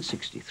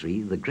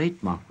 1963, the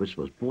Great Marquis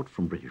was bought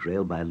from British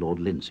Rail by Lord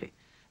Lindsay,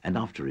 and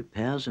after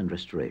repairs and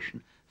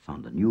restoration,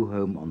 found a new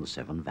home on the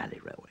Severn Valley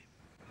Railway.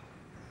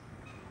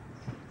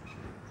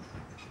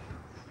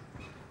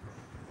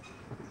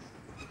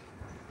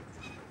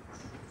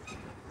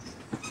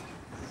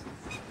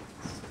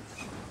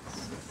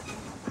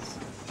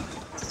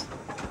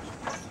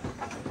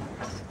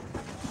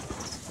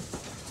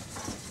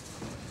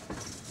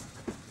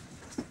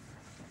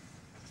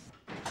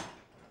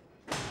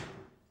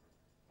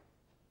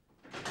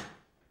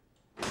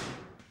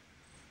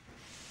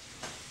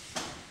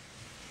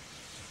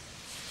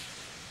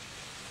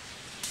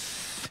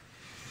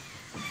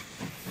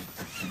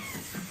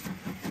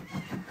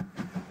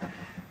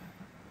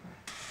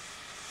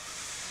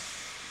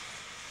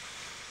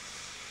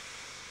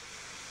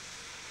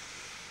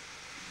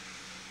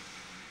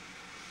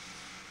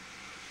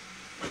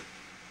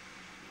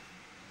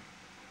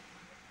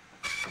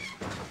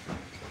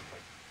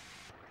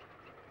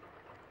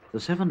 The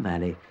Severn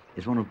Valley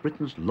is one of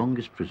Britain's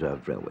longest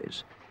preserved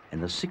railways,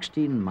 and the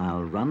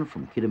 16-mile run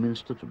from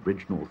Kidderminster to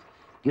Bridgnorth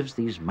gives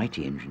these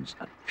mighty engines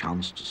a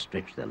chance to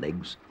stretch their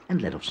legs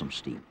and let off some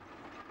steam.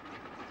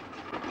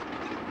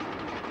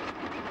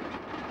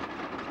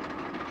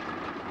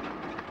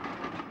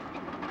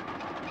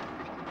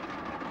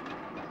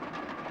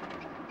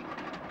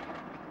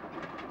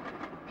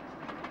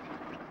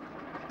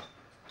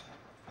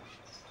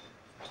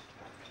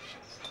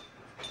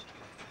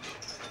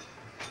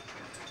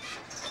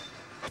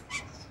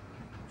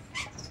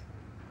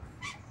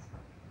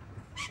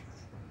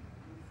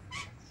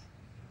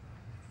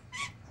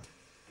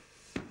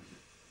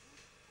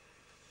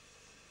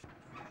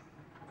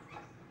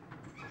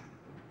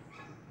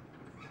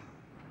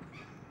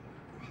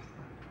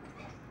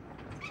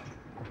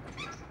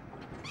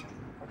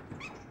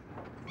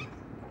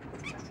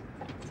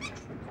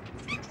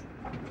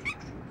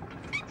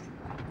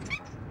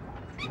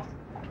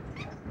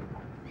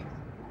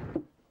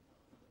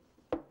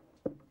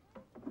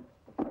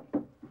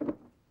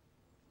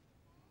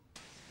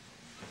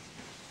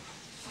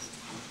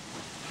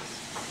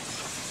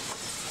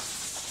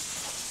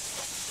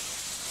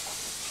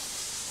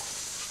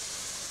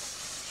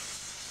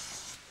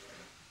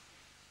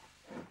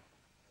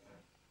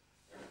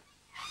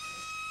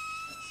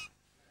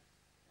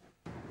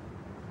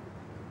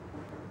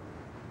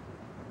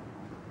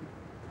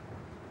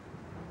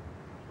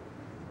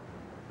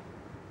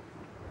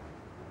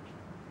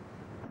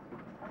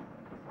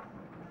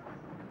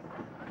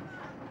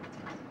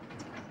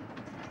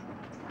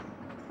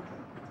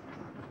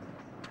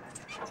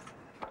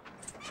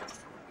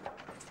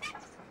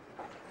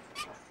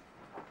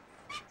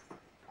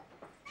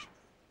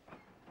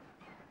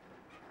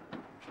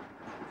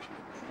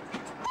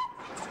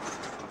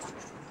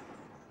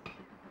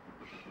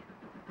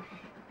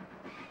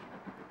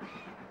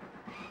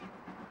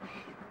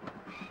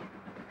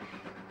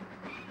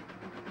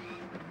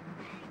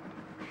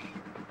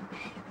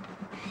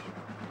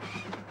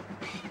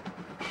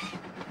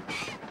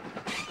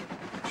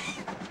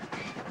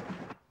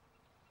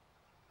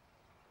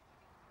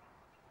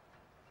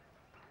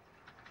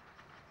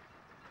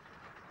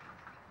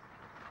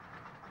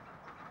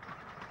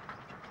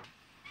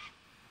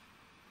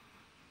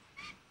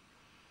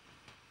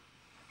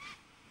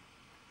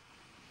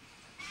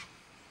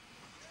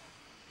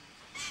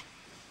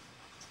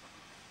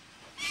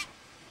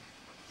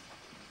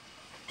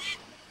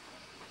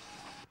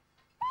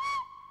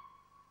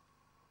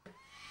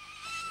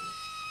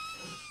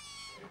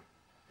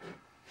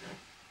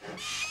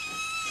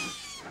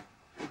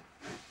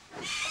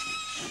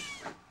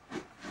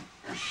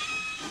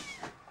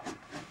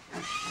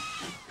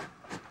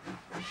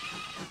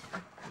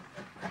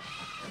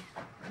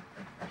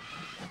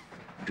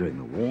 During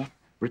the war,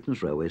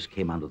 Britain's railways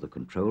came under the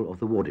control of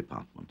the War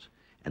Department,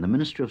 and the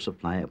Ministry of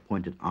Supply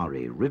appointed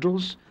R.A.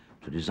 Riddles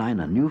to design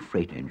a new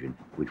freight engine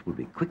which would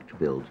be quick to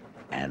build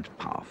and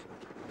powerful.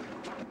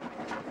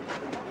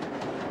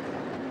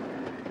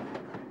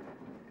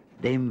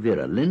 Dame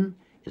Vera Lynn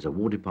is a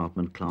War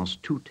Department Class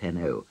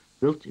 210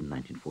 built in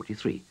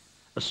 1943,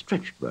 a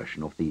stretched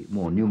version of the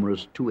more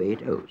numerous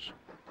 280s.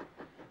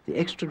 The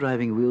extra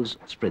driving wheels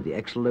spread the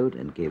axle load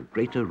and gave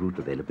greater route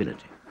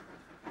availability.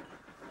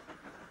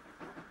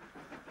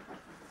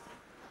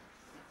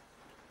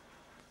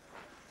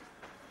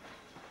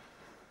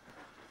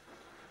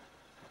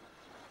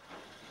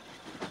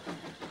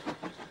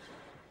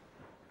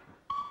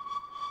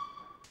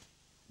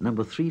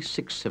 Number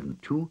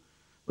 3672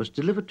 was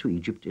delivered to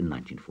Egypt in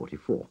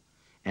 1944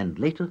 and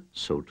later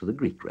sold to the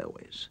Greek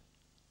railways.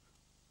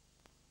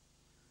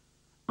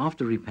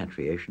 After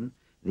repatriation,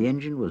 the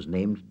engine was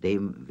named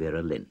Dame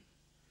Vera Lynn.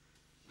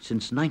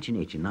 Since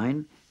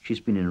 1989, she's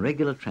been in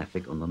regular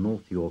traffic on the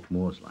North York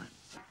Moors line.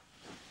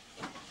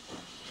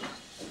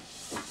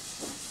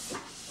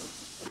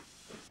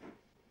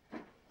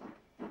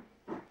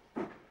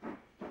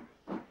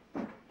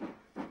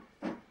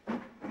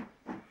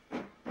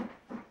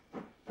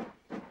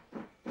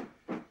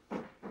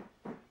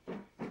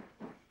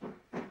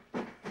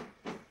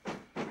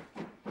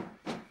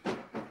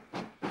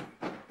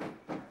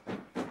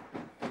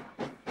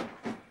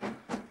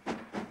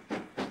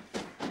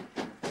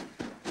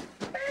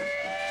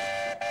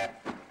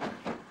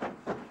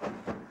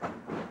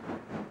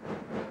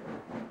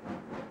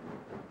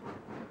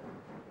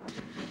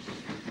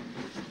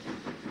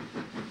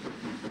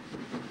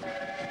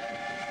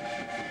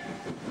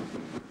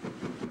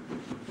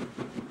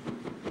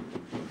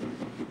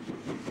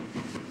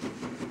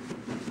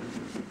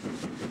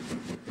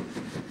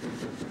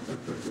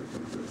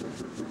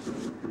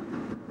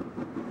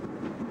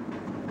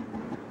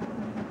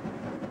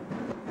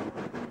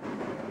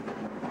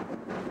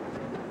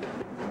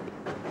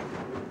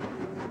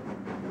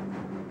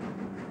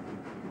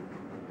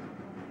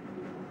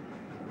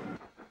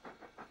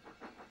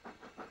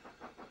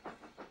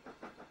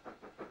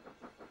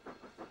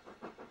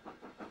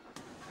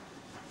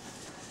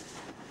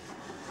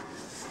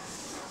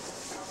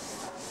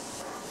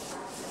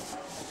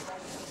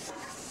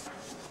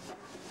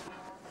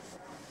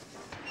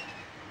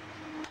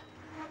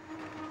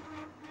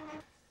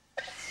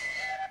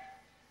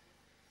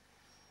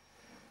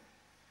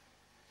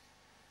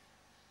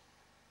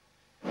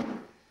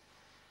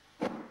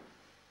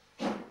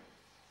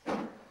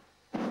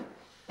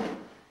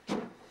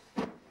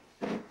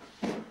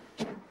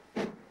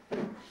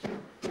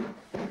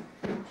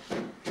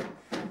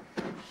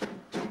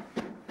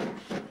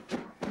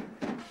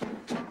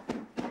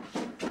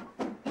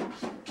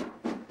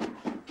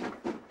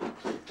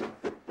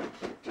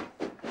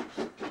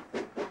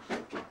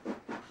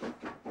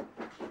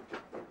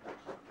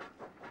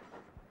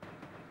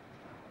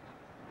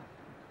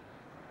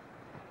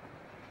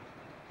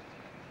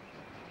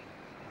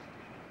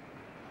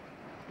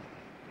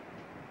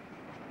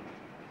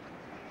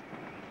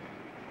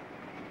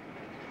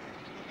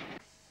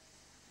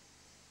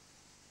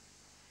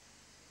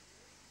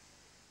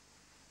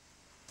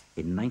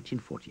 In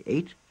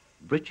 1948,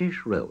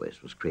 British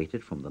Railways was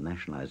created from the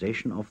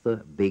nationalisation of the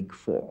Big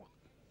Four.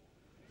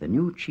 The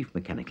new chief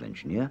mechanical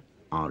engineer,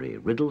 R.A.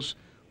 Riddles,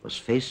 was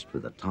faced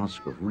with the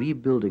task of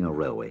rebuilding a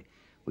railway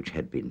which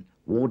had been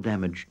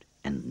war-damaged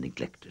and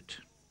neglected.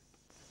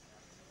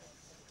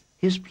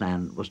 His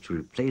plan was to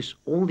replace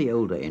all the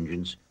older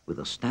engines with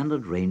a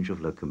standard range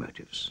of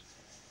locomotives.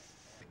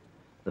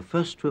 The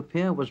first to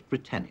appear was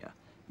Britannia,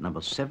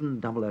 number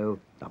 70000.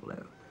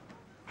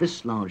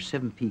 This large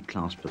 7P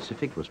class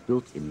Pacific was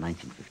built in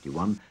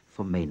 1951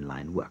 for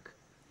mainline work.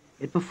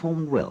 It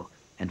performed well,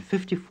 and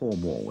 54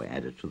 more were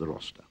added to the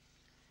roster.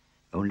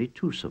 Only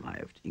 2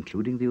 survived,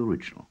 including the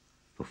original,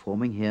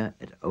 performing here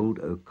at Old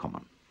Oak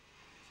Common.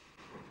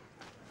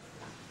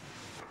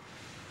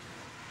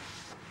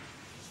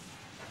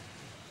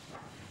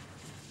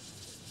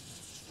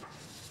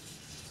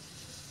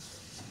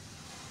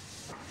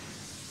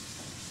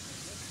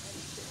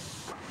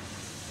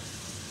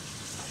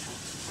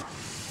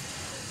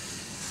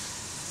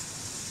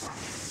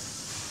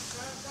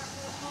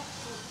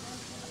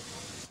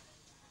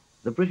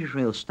 The British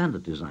Rail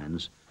standard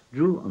designs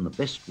drew on the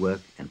best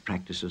work and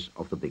practices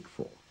of the Big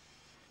Four.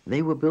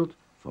 They were built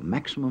for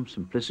maximum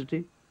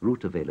simplicity,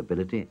 route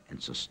availability,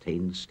 and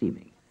sustained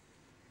steaming.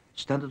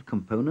 Standard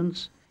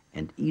components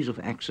and ease of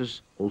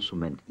access also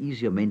meant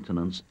easier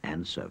maintenance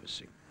and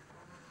servicing.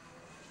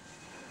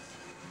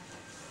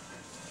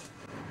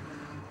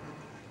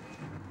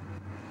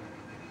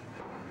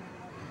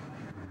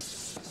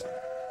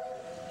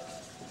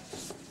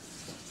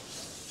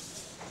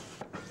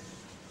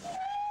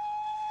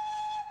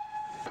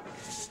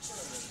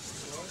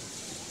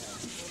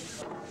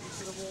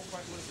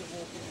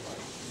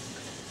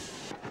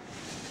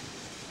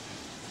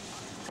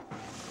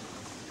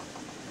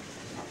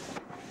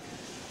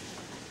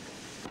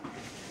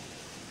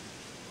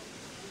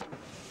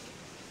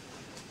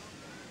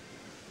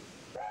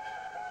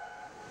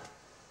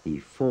 The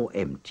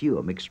 4MT,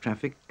 or mixed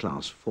traffic,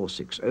 class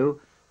 460,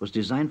 was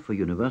designed for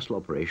universal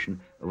operation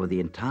over the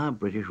entire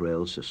British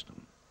rail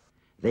system.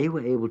 They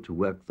were able to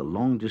work the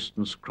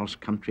long-distance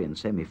cross-country and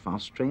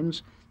semi-fast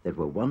trains that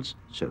were once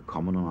so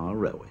common on our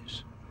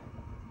railways.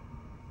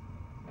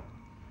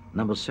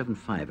 Number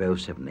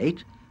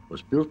 75078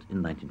 was built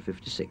in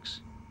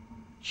 1956.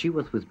 She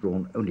was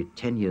withdrawn only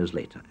 10 years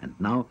later and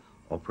now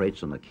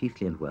operates on the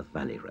Keighley and Worth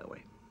Valley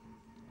Railway.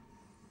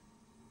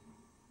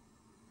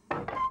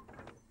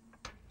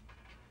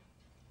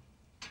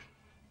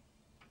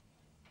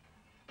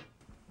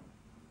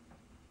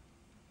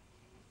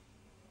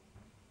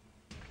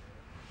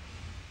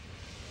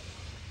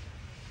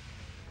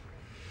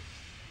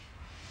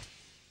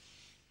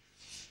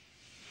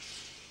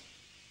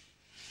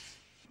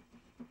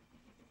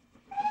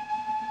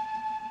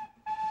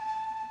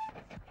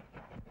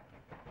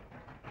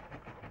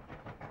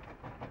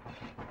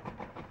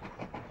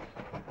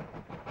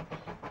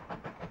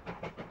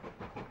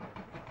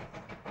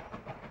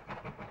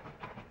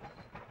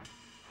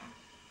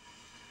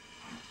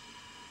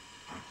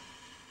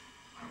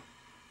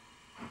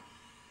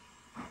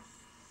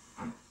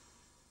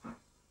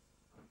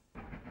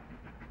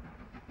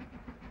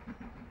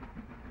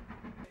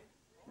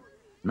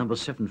 Number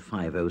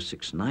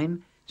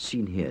 75069,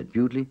 seen here at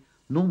Bewdley,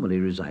 normally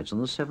resides on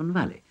the Severn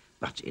Valley,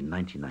 but in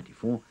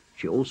 1994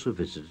 she also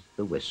visited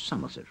the West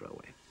Somerset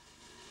Railway.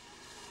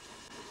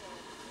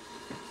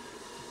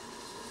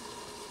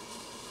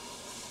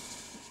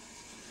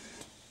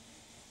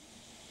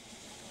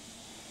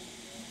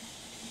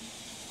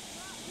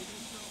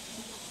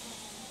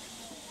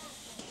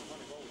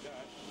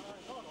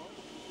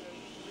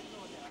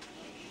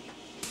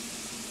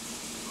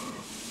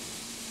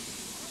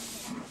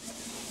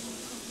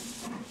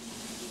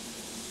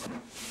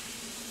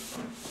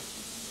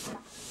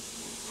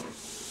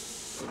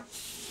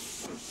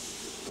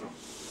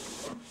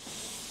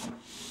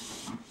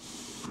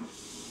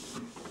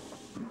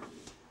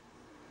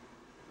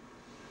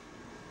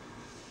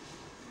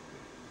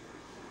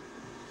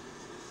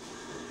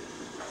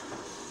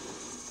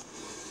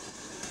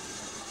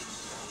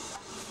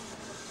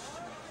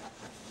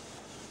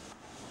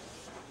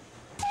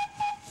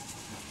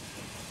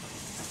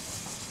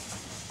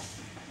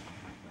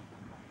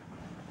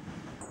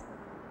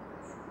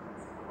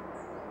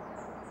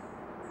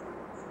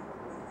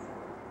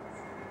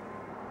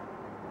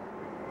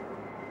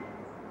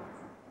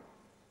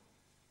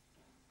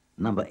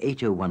 Number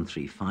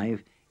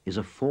 80135 is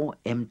a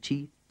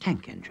 4MT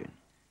tank engine.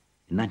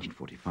 In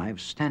 1945,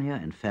 Stanier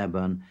and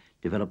Fairbairn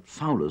developed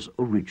Fowler's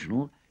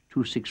original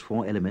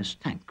 264 LMS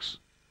tanks.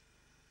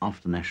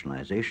 After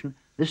nationalization,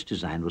 this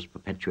design was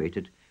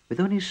perpetuated with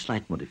only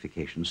slight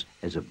modifications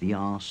as a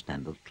VR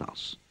standard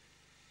class.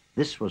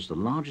 This was the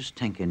largest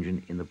tank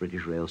engine in the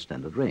British Rail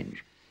standard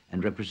range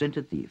and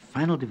represented the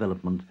final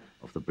development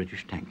of the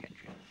British tank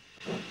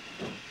engine.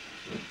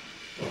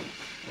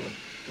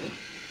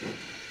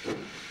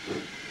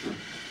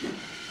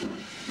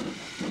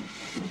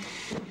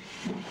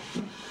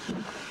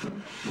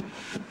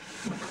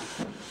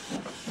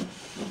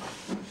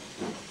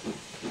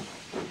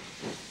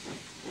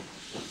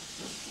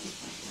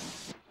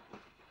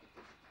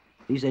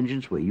 These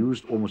engines were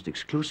used almost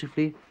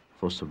exclusively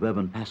for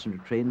suburban passenger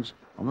trains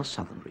on the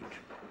southern region.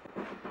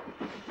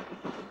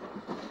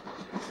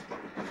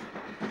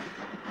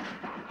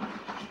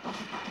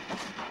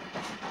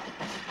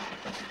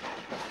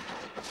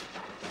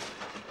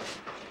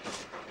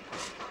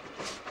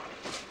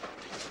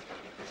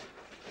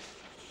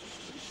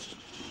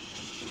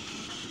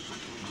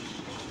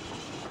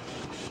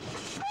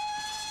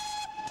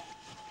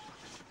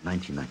 In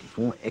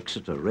 1994,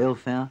 Exeter Rail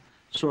Fair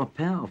saw a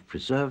pair of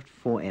preserved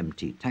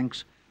 4MT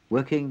tanks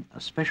working a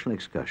special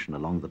excursion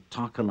along the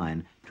Tarka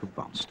line to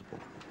Barnstaple.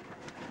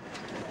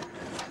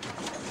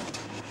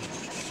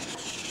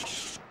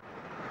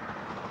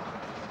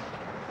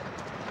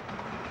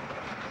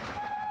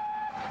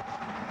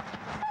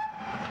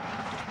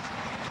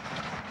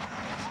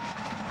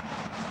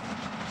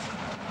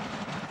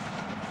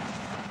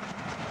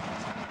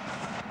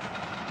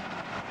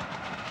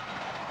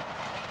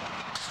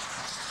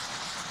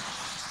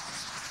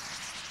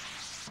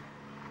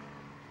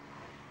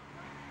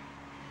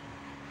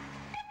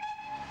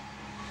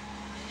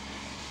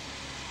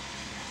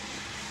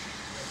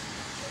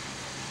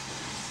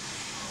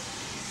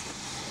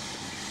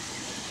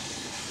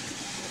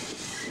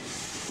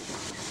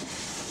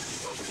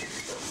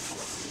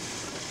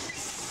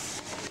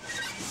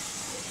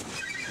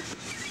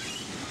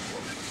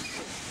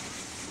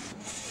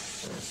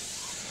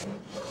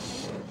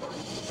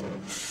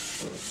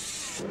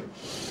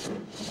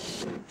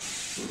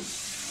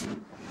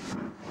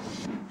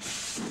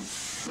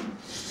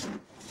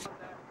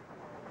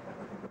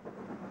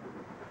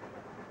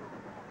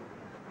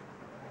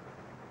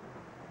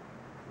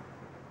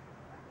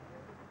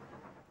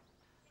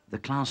 The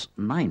Class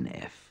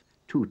 9F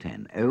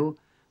 210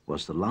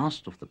 was the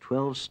last of the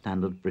 12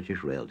 standard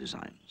British rail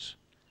designs.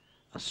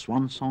 A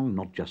swan song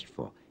not just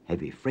for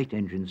heavy freight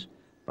engines,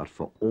 but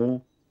for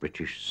all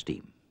British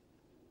steam.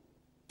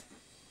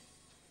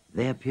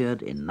 They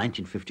appeared in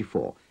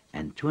 1954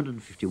 and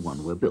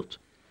 251 were built,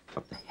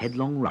 but the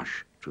headlong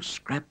rush to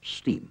scrap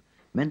steam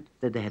meant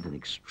that they had an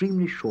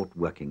extremely short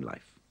working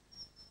life.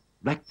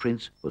 Black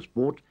Prince was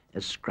bought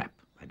as scrap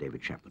by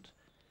David Shepherd.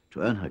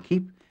 To earn her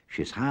keep,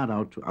 she is hired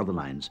out to other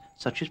lines,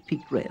 such as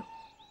Peak Rail.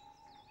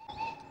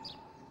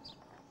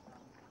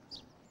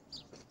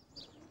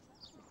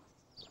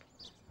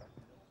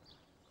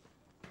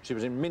 She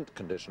was in mint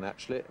condition,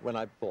 actually, when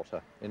I bought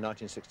her in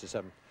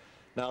 1967.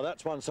 Now,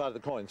 that's one side of the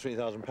coin,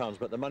 £3,000,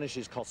 but the money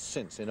she's cost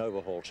since in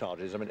overhaul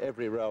charges, I mean,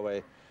 every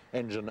railway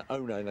engine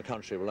owner in the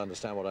country will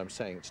understand what I'm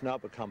saying. It's now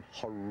become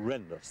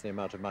horrendous, the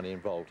amount of money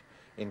involved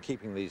in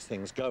keeping these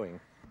things going.